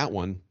didn't get that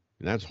one,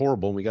 and that's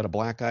horrible, and we got a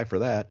black eye for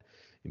that,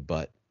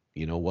 but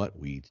you know what?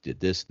 We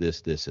did this,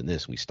 and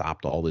this. We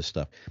stopped all this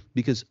stuff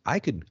because I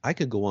could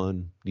go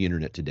on the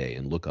internet today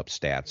and look up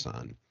stats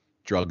on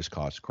drugs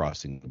costs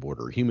crossing the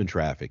border, or human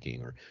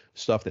trafficking, or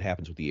stuff that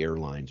happens with the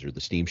airlines or the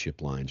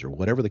steamship lines or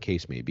whatever the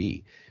case may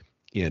be.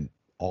 And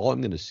all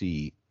I'm going to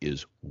see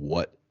is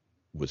what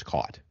was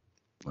caught.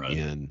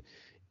 Right.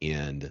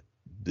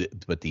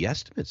 But the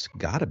estimates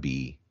got to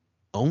be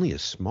only a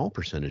small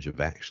percentage of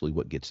actually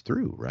what gets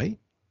through, right?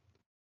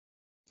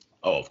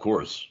 Oh, of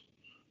course.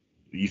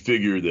 You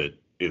figure that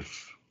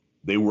if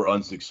they were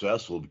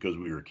unsuccessful because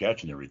we were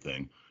catching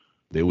everything,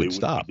 they wouldn't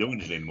stop be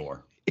doing it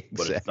anymore. Exactly.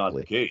 But it's not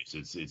the case.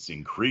 It's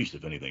increased,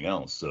 if anything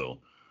else. So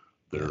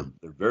they're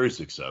very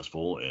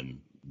successful, and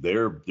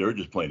they're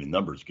just playing a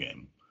numbers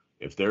game.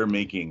 If they're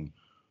making,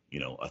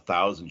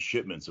 1,000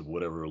 shipments of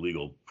whatever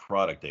illegal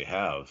product they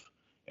have,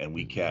 and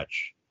we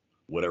catch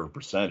whatever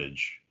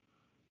percentage,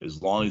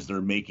 as long as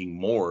they're making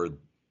more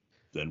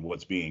than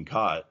what's being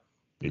caught,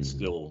 it's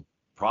still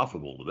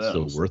profitable to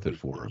them. Still worth it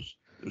for them.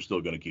 They're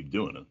still going to keep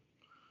doing it.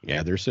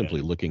 Yeah, they're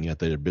simply looking at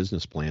their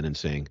business plan and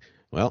saying,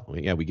 well,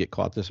 yeah, we get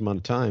caught this amount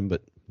of time,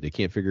 but they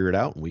can't figure it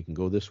out, and we can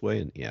go this way.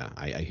 And yeah,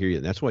 I hear you.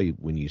 And that's why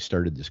when you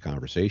started this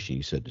conversation,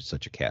 you said it's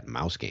such a cat and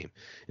mouse game.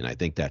 And I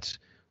think that's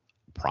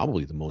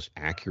probably the most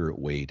accurate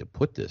way to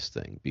put this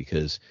thing,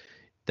 because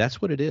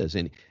that's what it is.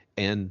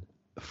 And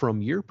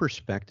from your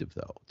perspective,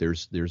 though,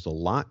 there's a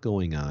lot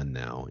going on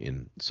now.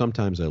 And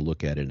sometimes I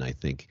look at it and I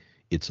think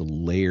it's a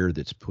layer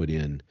that's put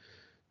in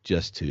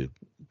just to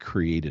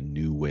create a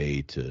new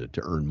way to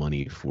earn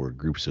money for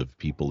groups of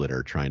people that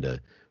are trying to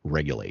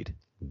regulate.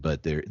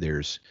 But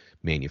there's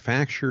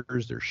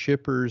manufacturers, there's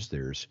shippers,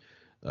 there's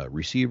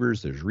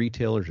receivers, there's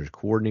retailers, there's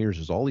coordinators,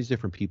 there's all these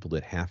different people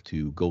that have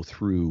to go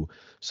through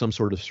some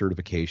sort of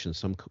certification,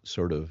 some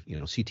sort of,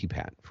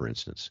 CTPAT, for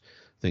instance,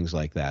 things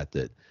like that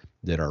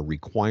are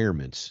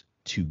requirements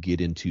to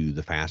get into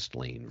the fast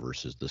lane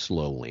versus the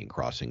slow lane,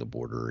 crossing a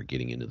border or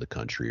getting into the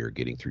country or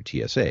getting through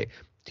TSA.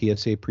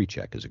 TSA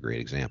PreCheck is a great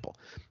example.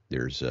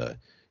 There's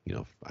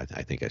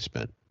I think I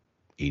spent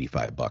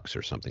 $85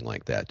 or something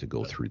like that to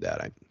go through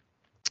that.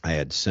 I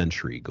had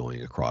Century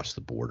going across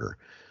the border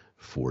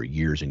for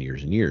years and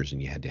years and years,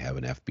 and you had to have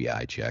an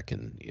FBI check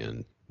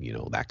and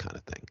that kind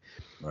of thing.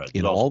 Right.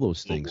 And all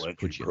those things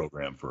put you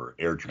program for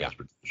air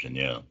transportation.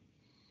 Yeah.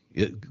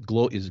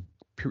 Is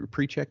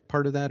PreCheck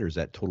part of that, or is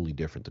that totally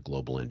different? The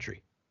global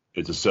entry.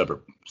 It's a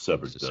separate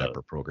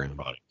program.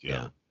 Product.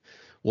 Yeah.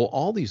 Well,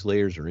 all these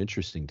layers are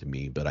interesting to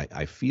me, but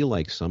I feel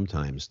like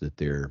sometimes that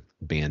they're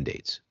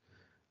Band-Aids,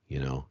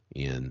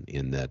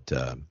 in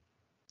that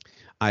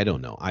I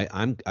don't know.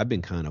 I've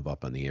been kind of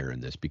up on the air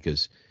in this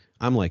because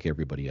I'm like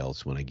everybody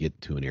else. When I get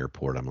to an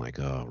airport, I'm like,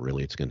 oh,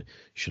 really?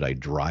 Should I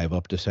drive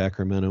up to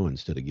Sacramento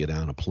instead of get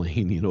on a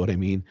plane? You know what I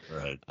mean?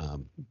 Right.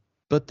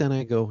 But then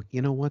I go,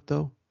 you know what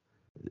though?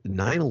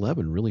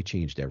 9/11 really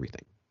changed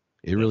everything.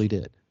 It really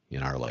did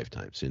in our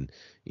lifetimes. And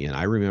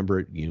I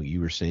remember, you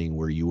were saying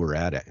where you were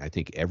at. I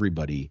think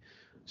everybody,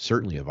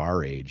 certainly of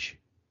our age,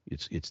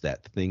 it's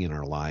that thing in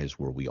our lives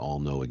where we all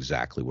know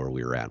exactly where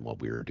we were at and what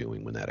we were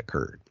doing when that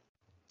occurred.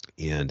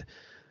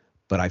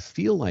 But I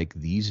feel like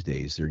these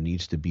days there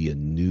needs to be a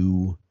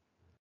new,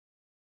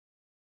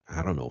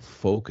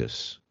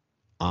 focus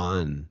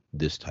on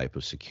this type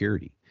of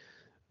security,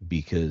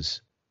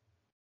 because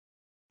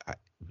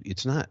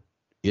it's not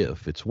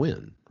if, it's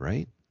when,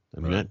 right? I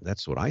mean,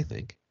 that's what I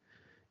think.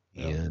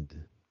 Yeah. And,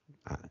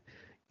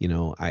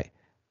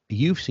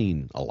 you've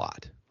seen a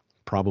lot,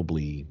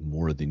 probably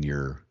more than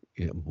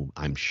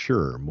I'm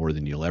sure more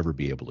than you'll ever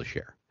be able to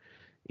share.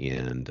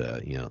 And,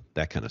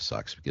 that kind of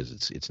sucks,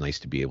 because it's nice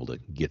to be able to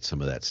get some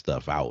of that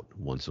stuff out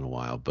once in a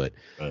while. But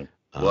we'll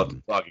have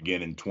to talk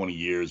again in 20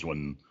 years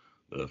when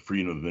the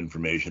Freedom of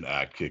Information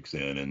Act kicks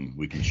in and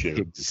we can share.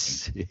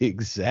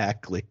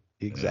 Exactly.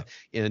 Yeah.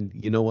 And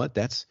you know what?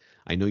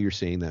 I know you're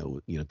saying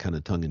that, kind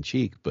of tongue in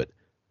cheek, but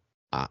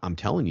I'm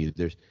telling you,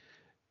 there's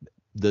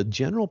the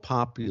general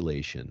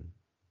population,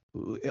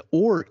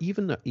 or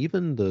even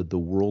the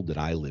world that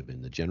I live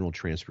in, the general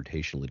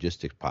transportation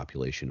logistics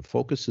population,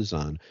 focuses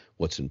on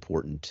what's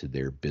important to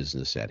their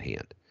business at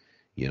hand.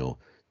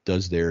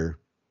 Does their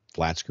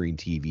flat screen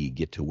TV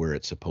get to where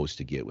it's supposed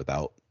to get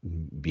without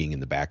being in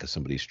the back of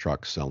somebody's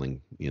truck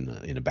selling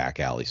in a back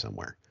alley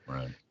somewhere?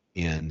 Right.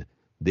 And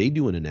they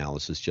do an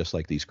analysis just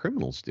like these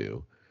criminals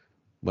do.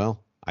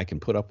 Well, I can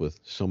put up with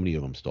so many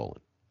of them stolen.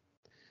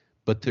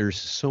 But there's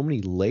so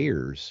many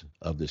layers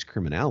of this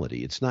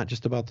criminality. It's not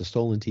just about the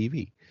stolen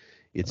TV.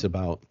 It's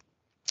about,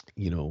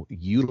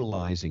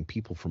 utilizing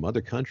people from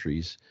other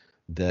countries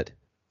that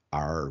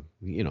are,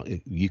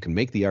 you can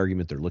make the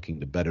argument they're looking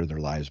to better their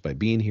lives by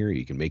being here.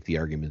 You can make the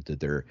argument that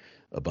they're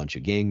a bunch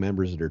of gang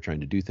members that are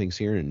trying to do things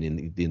here. And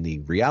in the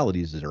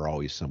realities that are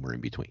always somewhere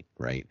in between,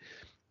 right?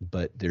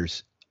 But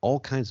there's all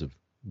kinds of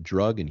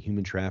drug and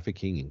human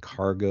trafficking and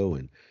cargo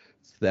and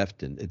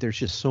theft. And there's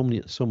just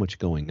so much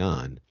going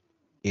on.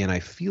 And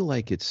I feel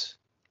like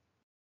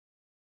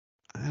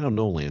I don't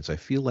know, Lance, I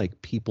feel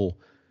like people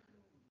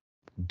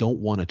don't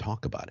want to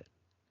talk about it.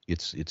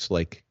 It's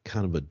like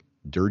kind of a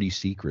dirty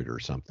secret or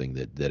something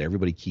that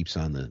everybody keeps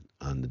on the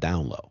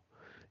down low,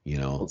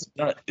 Well,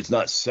 it's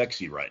not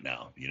sexy right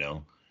now,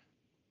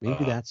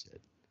 Maybe that's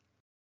it.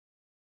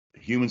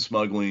 Human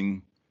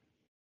smuggling,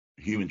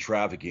 human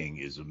trafficking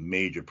is a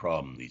major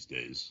problem these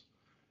days.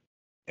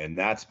 And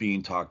that's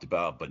being talked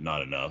about, but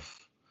not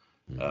enough.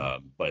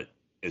 Mm-hmm. But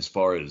as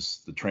far as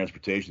the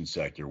transportation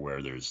sector,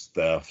 where there's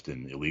theft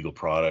and illegal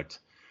product,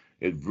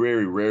 it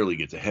very rarely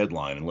gets a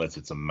headline unless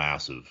it's a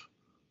massive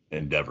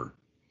endeavor,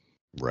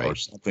 right? Or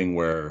something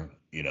where,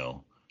 you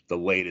know, the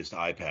latest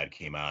iPad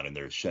came out and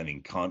they're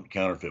sending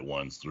counterfeit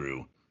ones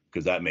through,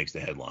 because that makes the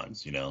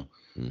headlines, you know.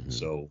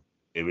 So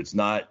if it's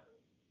not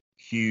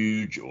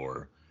huge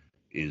or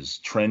is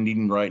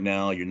trending right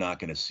now, you're not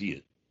going to see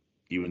it,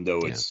 even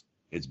though it's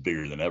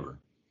bigger than ever.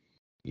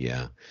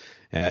 Yeah.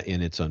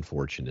 And it's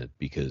unfortunate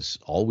because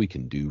all we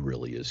can do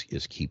really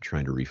is keep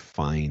trying to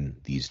refine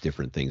these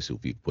different things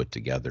that we've put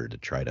together to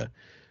try to,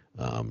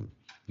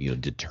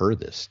 deter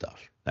this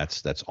stuff.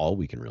 That's all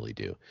we can really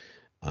do.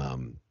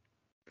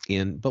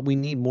 But we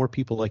need more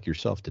people like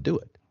yourself to do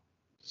it.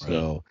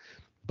 So, right.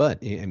 But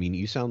I mean,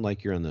 you sound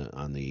like you're on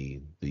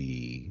the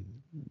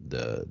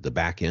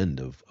back end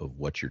of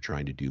what you're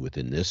trying to do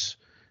within this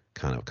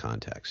kind of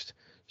context.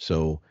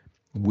 So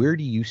where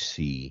do you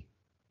see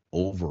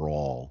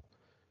overall,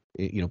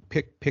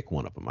 pick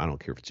one of them. I don't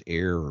care if it's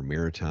air or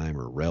maritime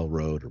or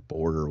railroad or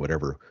border or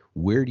whatever.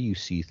 Where do you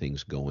see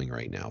things going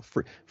right now?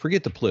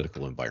 Forget the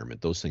political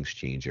environment. Those things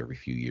change every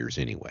few years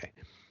anyway.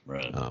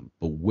 Right.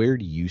 But where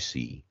do you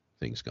see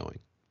things going?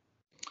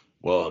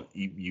 Well,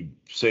 you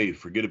say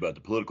forget about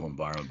the political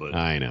environment, but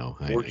I know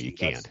you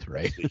can't,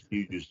 right? That's the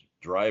hugest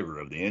driver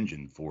of the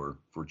engine for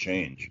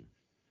change.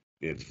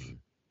 If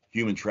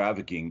human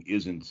trafficking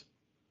isn't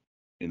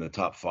in the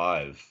top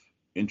 5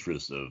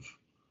 interests of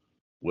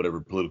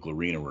whatever political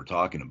arena we're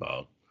talking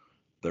about,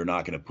 they're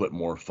not going to put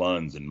more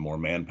funds and more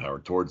manpower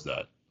towards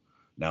that.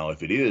 Now,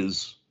 if it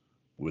is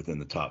within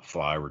the top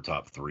 5 or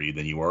top 3,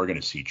 then you are going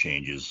to see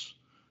changes,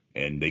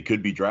 and they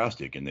could be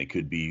drastic and they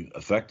could be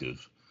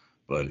effective.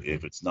 But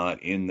if it's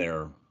not in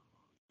their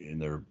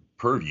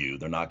purview,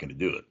 they're not going to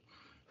do it.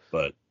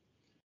 But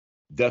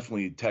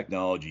definitely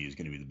technology is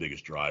going to be the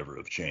biggest driver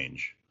of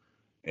change.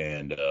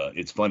 And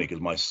it's funny because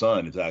my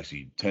son is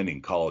actually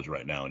attending college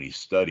right now, and he's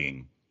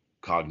studying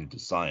cognitive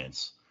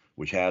science,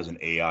 which has an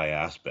AI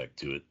aspect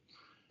to it.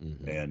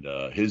 And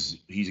he's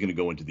going to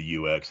go into the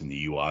UX and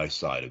the UI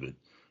side of it.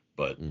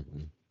 But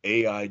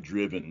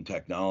AI-driven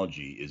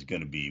technology is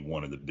going to be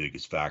one of the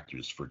biggest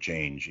factors for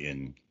change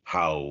in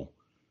how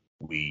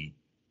we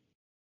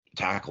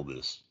tackle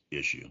this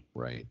issue.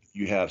 Right.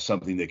 You have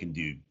something that can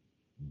do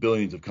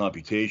billions of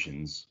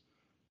computations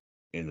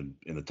in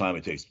the time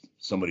it takes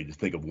somebody to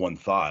think of one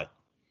thought.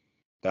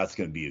 That's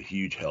going to be a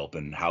huge help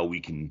in how we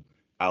can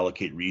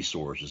allocate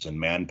resources and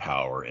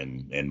manpower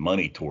and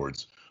money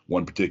towards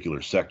one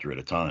particular sector at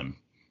a time.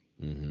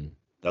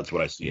 That's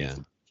what I see as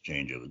the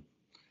change of it.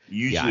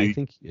 Usually,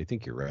 I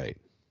think you're right.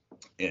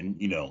 And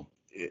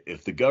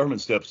if the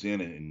government steps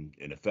in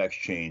and affects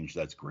change,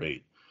 that's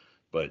great.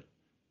 But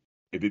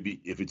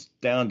if it's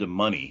down to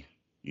money,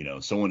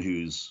 someone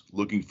who's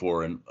looking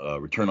for a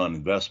return on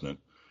investment,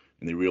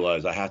 and they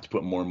realize I have to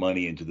put more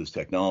money into this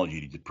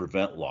technology to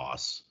prevent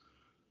loss,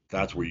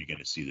 that's where you're going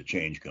to see the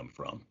change come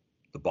from.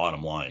 The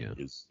bottom line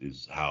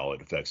is how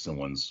it affects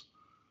someone's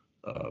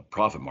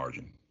profit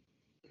margin.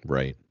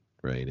 Right.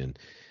 And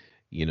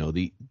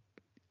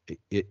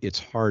it's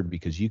hard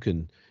because you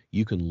can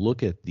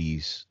look at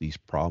these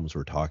problems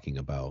we're talking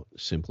about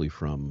simply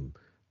from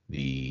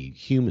the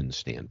human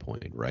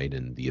standpoint, right?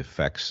 And the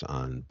effects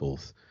on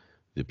both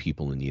the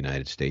people in the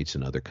United States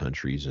and other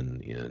countries,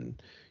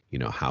 and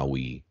how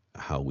we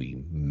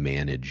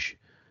manage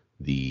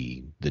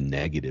the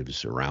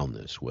negatives around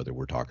this, whether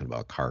we're talking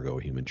about cargo,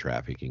 human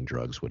trafficking,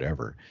 drugs,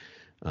 whatever.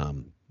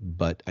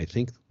 But I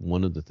think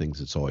one of the things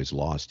that's always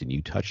lost, and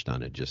you touched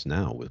on it just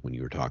now when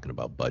you were talking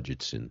about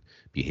budgets and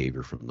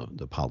behavior from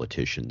the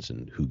politicians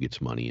and who gets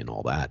money and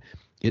all that,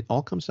 it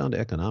all comes down to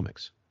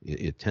economics.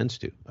 It tends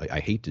to. I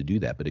hate to do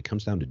that, but it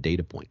comes down to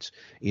data points.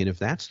 And if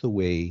that's the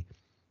way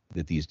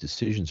that these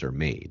decisions are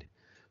made,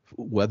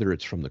 whether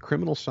it's from the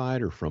criminal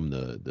side or from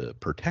the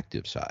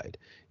protective side,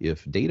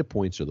 if data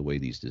points are the way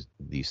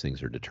these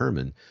things are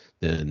determined,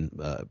 then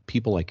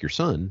people like your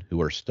son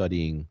who are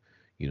studying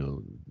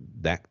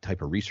that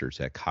type of research,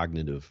 that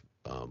cognitive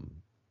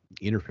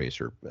interface,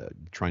 or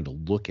trying to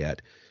look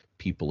at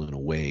people in a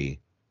way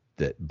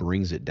that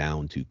brings it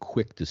down to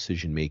quick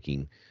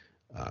decision-making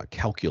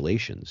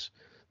calculations,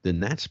 then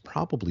that's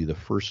probably the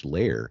first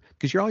layer.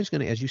 Because you're always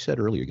going to, as you said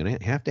earlier, you're going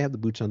to have the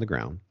boots on the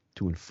ground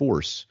to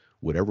enforce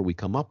whatever we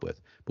come up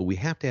with. But we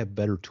have to have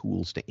better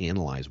tools to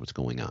analyze what's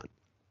going on.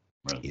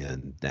 Right.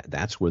 And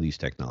that's where these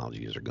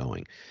technologies are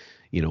going.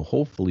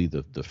 Hopefully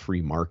the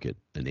free market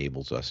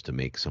enables us to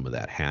make some of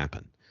that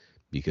happen,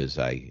 because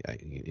I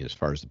as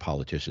far as the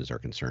politicians are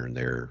concerned,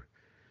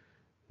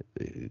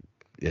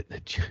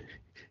 it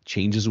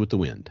changes with the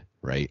wind,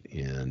 right?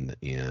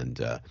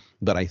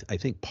 But I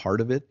think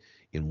part of it,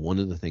 and one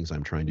of the things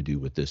I'm trying to do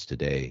with this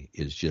today,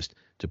 is just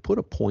to put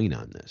a point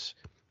on this.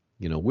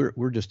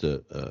 We're just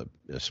a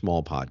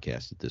small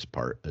podcast at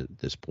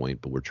this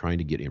point, but we're trying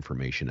to get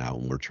information out,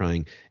 and we're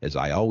trying, as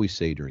I always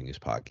say during this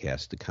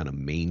podcast, to kind of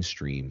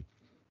mainstream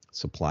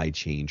supply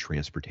chain,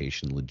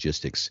 transportation,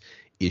 logistics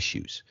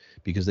issues,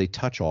 because they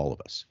touch all of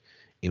us.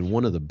 And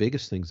one of the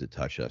biggest things that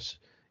touch us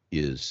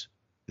is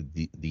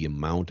the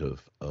amount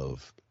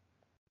of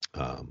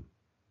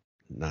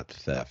not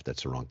theft,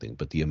 that's the wrong thing,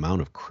 but the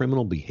amount of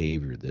criminal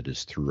behavior that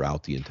is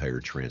throughout the entire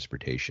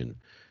transportation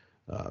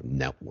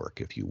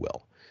network, if you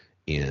will.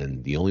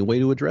 And the only way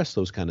to address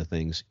those kind of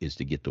things is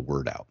to get the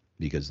word out,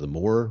 because the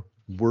more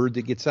word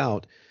that gets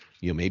out,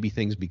 maybe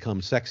things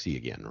become sexy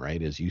again,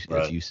 right? As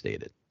you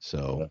stated.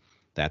 So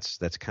that's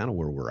kind of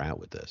where we're at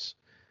with this.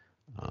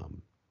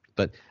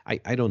 But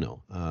I don't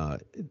know.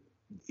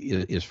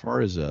 As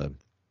far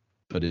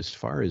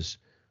as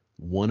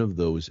one of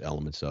those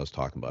elements I was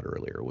talking about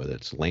earlier, whether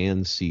it's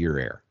land, sea, or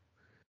air,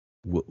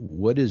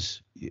 what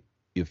is,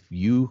 if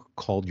you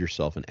called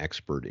yourself an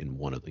expert in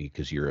one of the,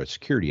 because you're a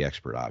security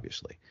expert,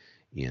 obviously,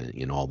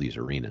 in all these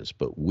arenas,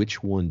 but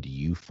which one do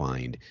you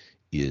find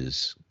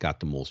is got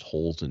the most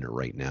holes in it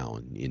right now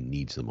and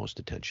needs the most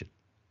attention?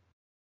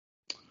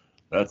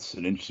 That's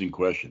an interesting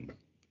question.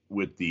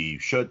 With the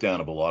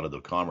shutdown of a lot of the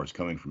commerce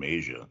coming from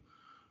Asia,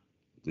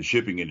 the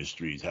shipping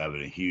industry is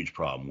having a huge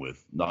problem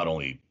with not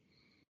only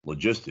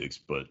logistics,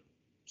 but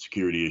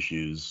security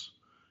issues.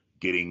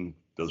 Getting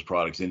those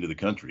products into the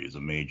country is a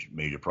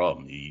major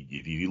problem.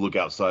 If you look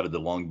outside of the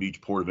Long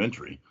Beach port of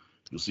entry,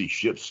 you'll see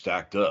ships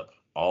stacked up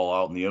all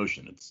out in the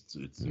ocean.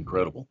 It's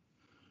incredible.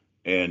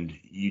 And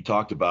you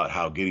talked about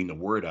how getting the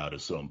word out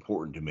is so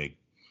important to make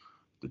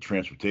the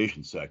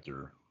transportation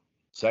sector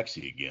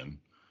sexy again.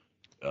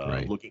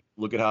 Right.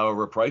 Look at how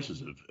our prices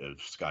have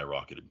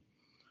skyrocketed.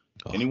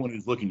 Oh. Anyone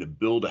who's looking to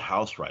build a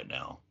house right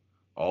now,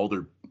 all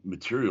their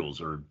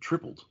materials are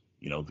tripled,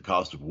 the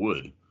cost of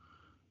wood.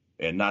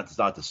 And not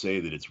to say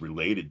that it's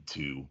related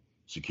to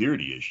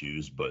security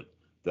issues, but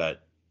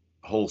that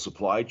whole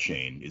supply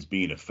chain is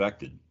being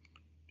affected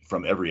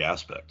from every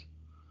aspect,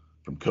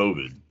 from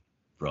COVID,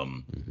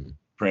 from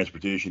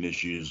transportation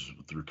issues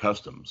through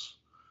customs,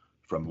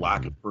 from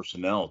lack of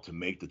personnel to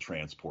make the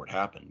transport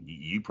happen.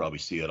 You probably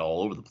see it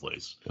all over the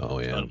place. Oh,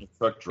 yeah. There's not enough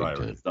truck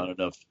drivers. There's not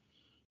enough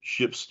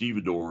ship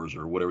stevedores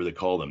or whatever they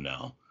call them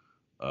now.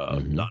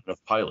 Not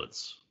enough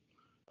pilots.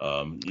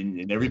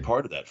 In every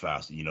part of that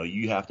fast,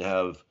 you have to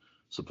have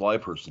supply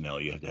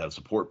personnel. You have to have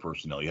support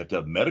personnel. You have to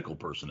have medical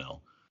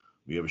personnel.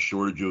 We have a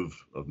shortage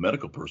of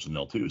medical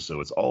personnel too. So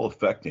it's all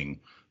affecting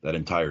that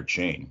entire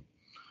chain.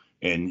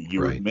 And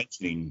you were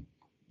mentioning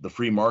the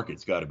free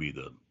market's got to be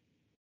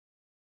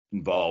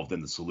involved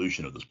in the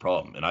solution of this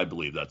problem. And I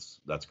believe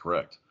that's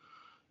correct.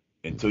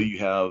 Until you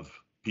have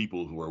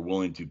people who are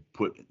willing to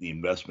put the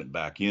investment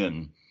back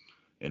in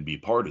and be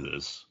part of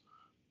this,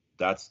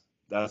 that's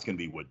going to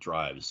be what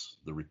drives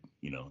the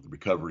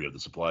recovery of the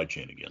supply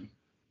chain again.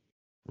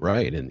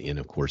 Right. And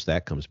of course,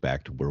 that comes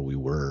back to where we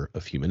were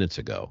a few minutes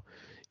ago.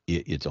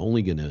 It's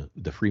only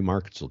the free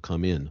markets will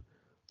come in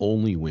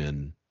only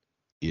when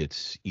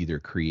it's either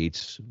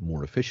creates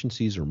more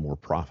efficiencies or more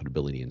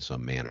profitability in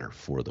some manner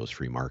for those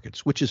free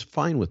markets, which is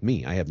fine with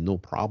me. I have no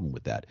problem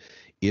with that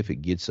if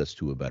it gets us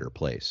to a better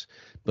place.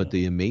 But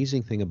the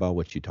amazing thing about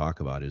what you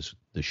talk about is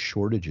the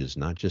shortages,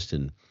 not just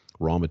in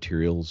raw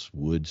materials,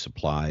 wood,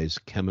 supplies,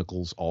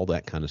 chemicals, all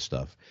that kind of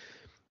stuff.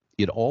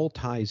 It all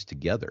ties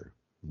together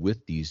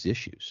with these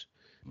issues.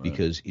 Right.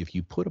 Because if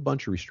you put a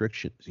bunch of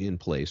restrictions in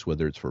place,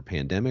 whether it's for a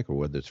pandemic or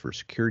whether it's for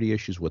security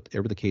issues,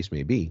 whatever the case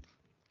may be,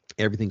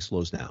 everything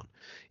slows down.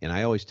 And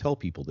I always tell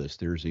people this,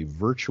 there's a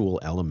virtual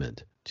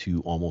element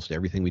to almost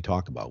everything we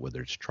talk about,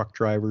 whether it's truck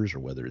drivers or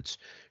whether it's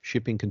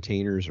shipping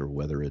containers or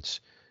whether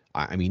it's,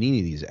 any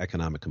of these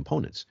economic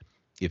components.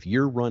 If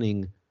you're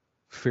running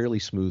fairly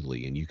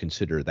smoothly and you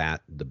consider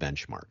that the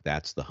benchmark,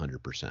 that's the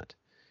 100%,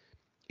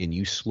 and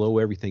you slow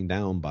everything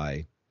down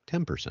by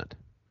 10%,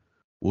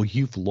 well,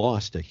 you've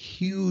lost a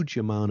huge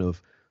amount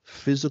of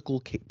physical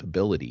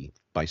capability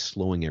by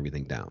slowing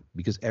everything down,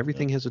 because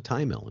everything has a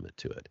time element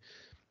to it.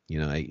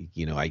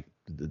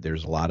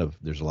 There's a lot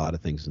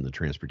of things in the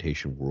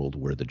transportation world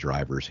where the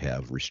drivers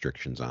have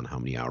restrictions on how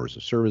many hours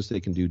of service they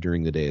can do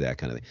during the day, that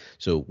kind of thing.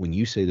 So when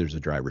you say there's a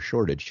driver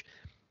shortage,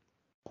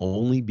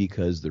 only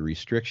because the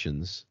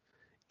restrictions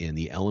and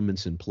the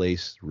elements in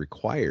place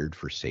required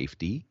for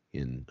safety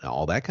and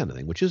all that kind of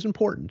thing, which is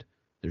important.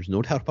 There's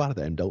no doubt about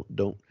that. And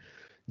don't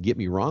get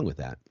me wrong with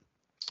that.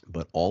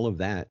 But all of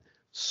that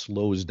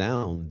slows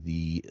down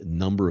the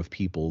number of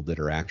people that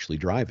are actually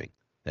driving.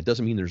 That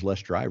doesn't mean there's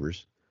less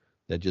drivers.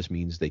 That just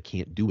means they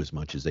can't do as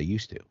much as they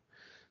used to.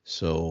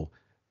 So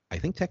I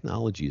think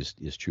technology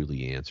is truly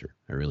the answer.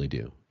 I really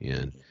do.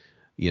 And,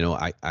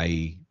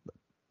 I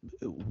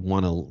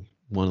want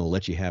to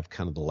let you have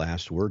kind of the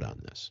last word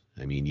on this.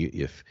 I mean,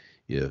 if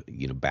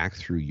back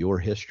through your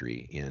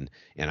history, and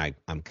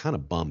I'm kind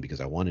of bummed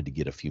because I wanted to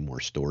get a few more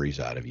stories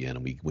out of you,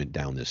 and we went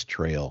down this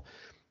trail.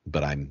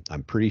 But I'm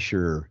pretty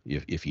sure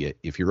if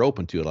you're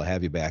open to it, I'll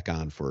have you back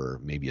on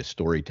for maybe a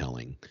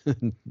storytelling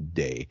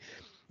day.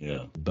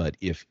 Yeah. But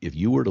if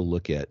you were to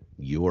look at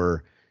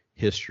your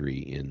history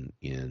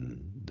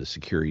in the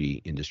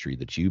security industry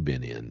that you've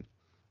been in,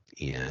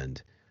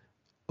 and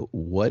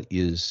what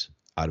is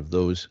out of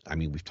those,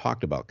 we've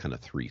talked about kind of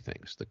three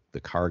things: the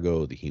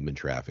cargo, the human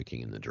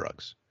trafficking, and the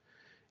drugs,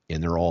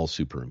 and they're all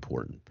super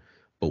important.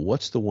 But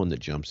what's the one that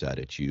jumps out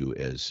at you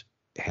as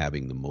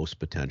having the most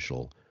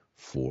potential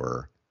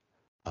for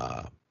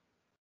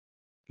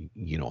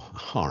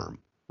harm.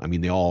 I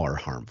mean, they all are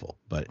harmful,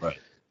 but right.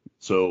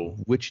 So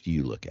which do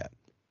you look at?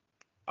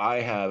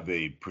 I have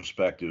a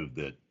perspective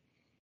that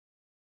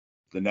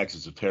the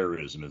nexus of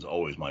terrorism is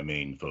always my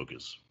main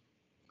focus.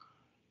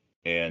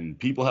 And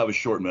people have a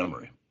short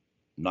memory.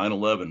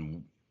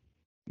 9/11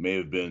 may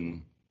have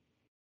been,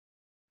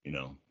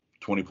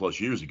 20 plus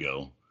years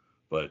ago,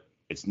 but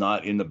it's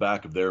not in the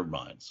back of their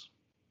minds,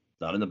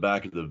 not in the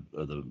back of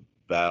the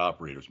bad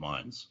operators'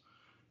 minds.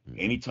 Mm-hmm.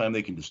 Anytime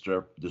they can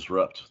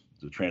disrupt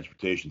the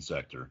transportation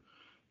sector,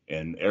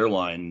 and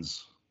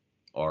airlines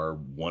are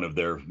one of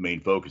their main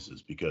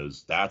focuses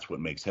because that's what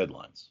makes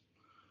headlines.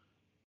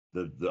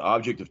 The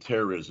object of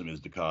terrorism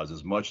is to cause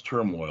as much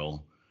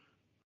turmoil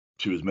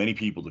to as many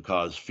people, to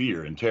cause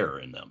fear and terror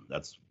in them.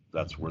 That's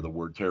mm-hmm. where the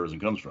word terrorism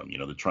comes from.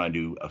 They're trying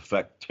to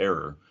affect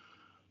terror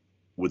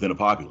within a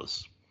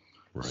populace.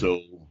 Right.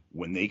 So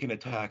when they can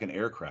attack an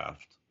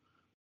aircraft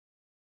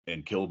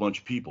and kill a bunch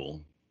of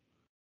people,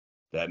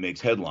 that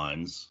makes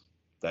headlines.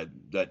 That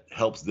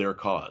helps their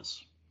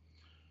cause.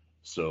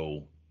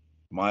 So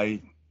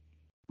my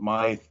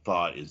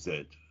thought is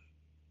that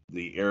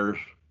the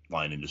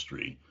airline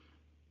industry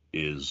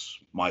is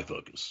my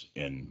focus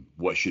and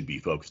what should be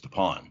focused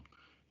upon,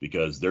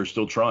 because they're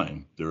still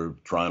trying. They're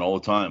trying all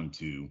the time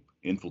to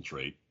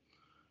infiltrate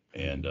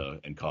and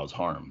cause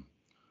harm.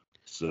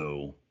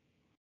 So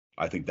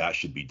I think that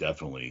should be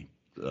definitely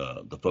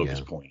the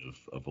focus point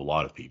of a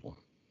lot of people.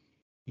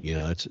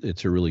 Yeah,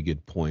 it's a really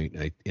good point.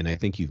 I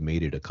think you've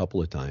made it a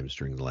couple of times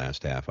during the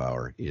last half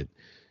hour.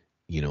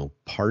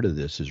 Part of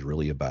this is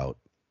really about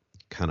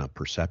kind of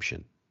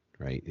perception,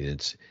 right?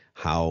 It's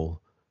how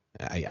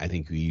I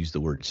think we used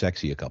the word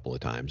sexy a couple of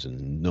times,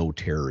 and no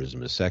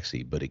terrorism is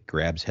sexy, but it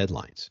grabs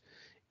headlines.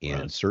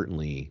 And right.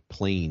 Certainly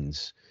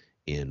planes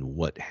and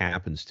what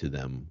happens to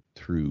them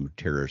through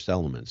terrorist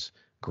elements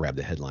grab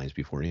the headlines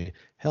before any.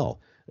 Hell,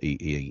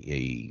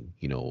 a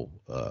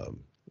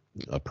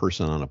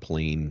person on a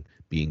plane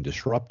being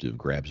disruptive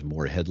grabs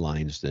more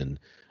headlines than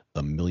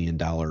 $1 million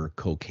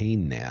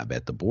cocaine nab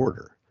at the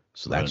border.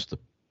 So right.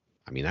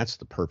 That's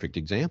the perfect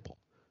example.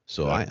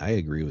 So right. I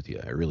agree with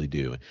you. I really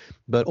do.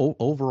 But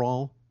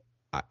overall,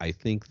 I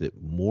think that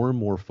more and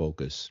more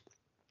focus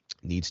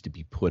needs to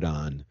be put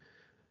on.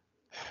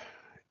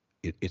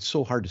 It's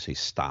so hard to say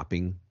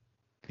stopping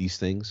these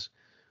things,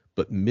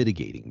 but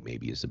mitigating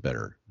maybe is a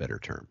better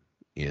term.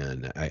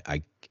 And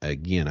I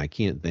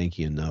can't thank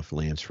you enough,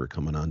 Lance, for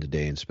coming on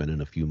today and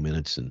spending a few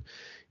minutes and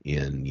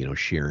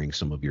sharing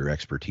some of your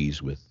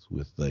expertise with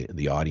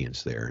the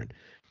audience there.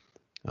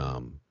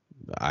 And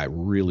I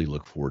really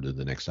look forward to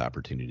the next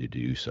opportunity to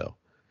do so.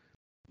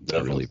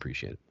 Definitely. I really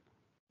appreciate it.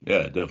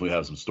 Yeah, definitely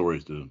have some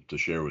stories to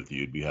share with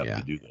you. I'd be happy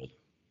to do that.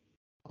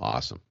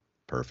 Awesome.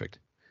 Perfect.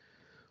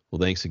 Well,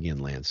 thanks again,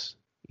 Lance.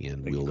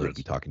 And we'll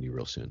be talking to you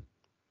real soon.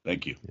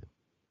 Thank you. Yeah.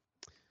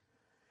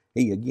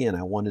 Hey, again,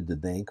 I wanted to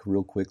thank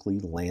real quickly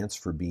Lance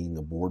for being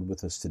aboard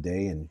with us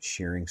today and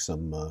sharing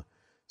some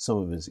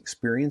of his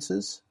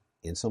experiences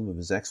and some of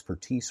his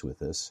expertise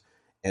with us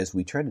as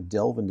we try to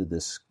delve into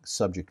this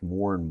subject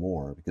more and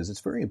more, because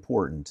it's very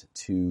important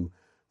to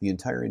the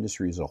entire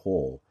industry as a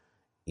whole.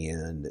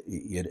 And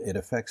it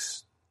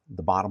affects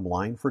the bottom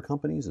line for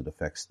companies. It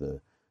affects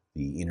the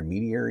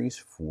intermediaries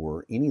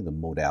for any of the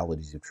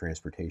modalities of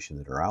transportation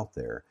that are out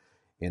there.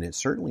 And it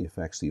certainly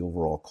affects the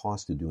overall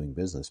cost of doing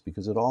business,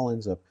 because it all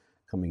ends up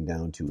coming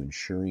down to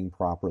insuring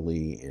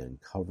properly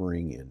and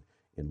covering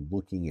and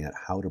looking at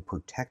how to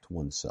protect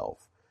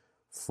oneself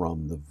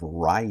from the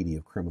variety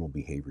of criminal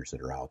behaviors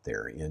that are out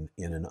there, and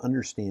an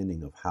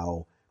understanding of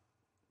how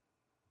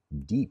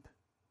deep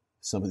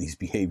some of these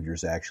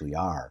behaviors actually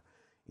are,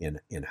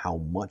 and how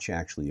much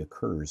actually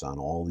occurs on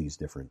all these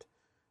different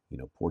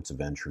ports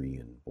of entry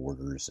and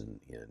borders and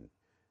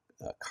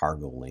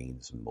cargo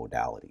lanes and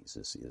modalities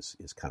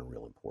is kind of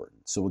real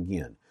important. So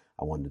again,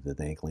 I wanted to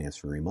thank Lance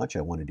very much.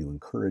 I wanted to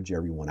encourage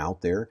everyone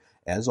out there,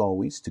 as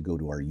always, to go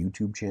to our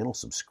YouTube channel,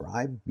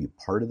 subscribe, be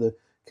a part of the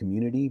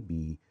community,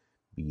 be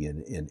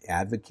an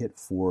advocate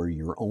for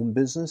your own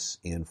business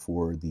and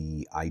for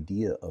the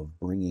idea of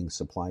bringing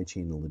supply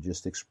chain and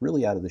logistics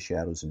really out of the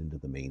shadows and into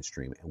the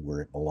mainstream and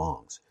where it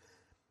belongs,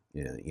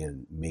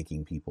 in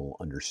making people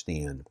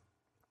understand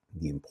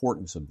the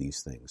importance of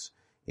these things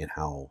and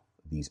how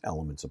these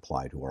elements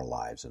apply to our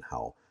lives and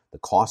how the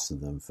costs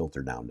of them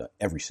filter down to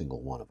every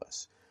single one of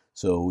us.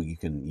 So you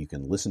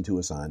can listen to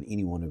us on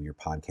any one of your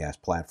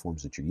podcast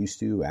platforms that you're used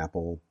to,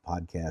 Apple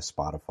Podcasts,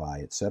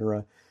 Spotify,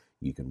 etc.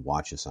 You can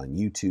watch us on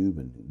YouTube,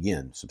 and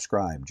again,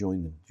 subscribe,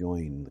 join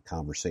the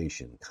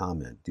conversation,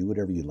 comment, do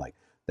whatever you like.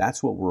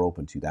 That's what we're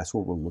open to. That's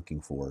what we're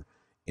looking for,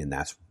 and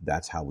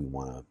that's how we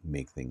want to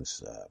make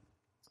things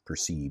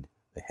proceed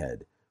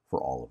ahead for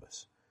all of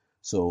us.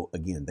 So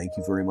again, thank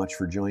you very much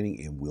for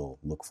joining, and we'll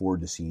look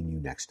forward to seeing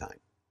you next time.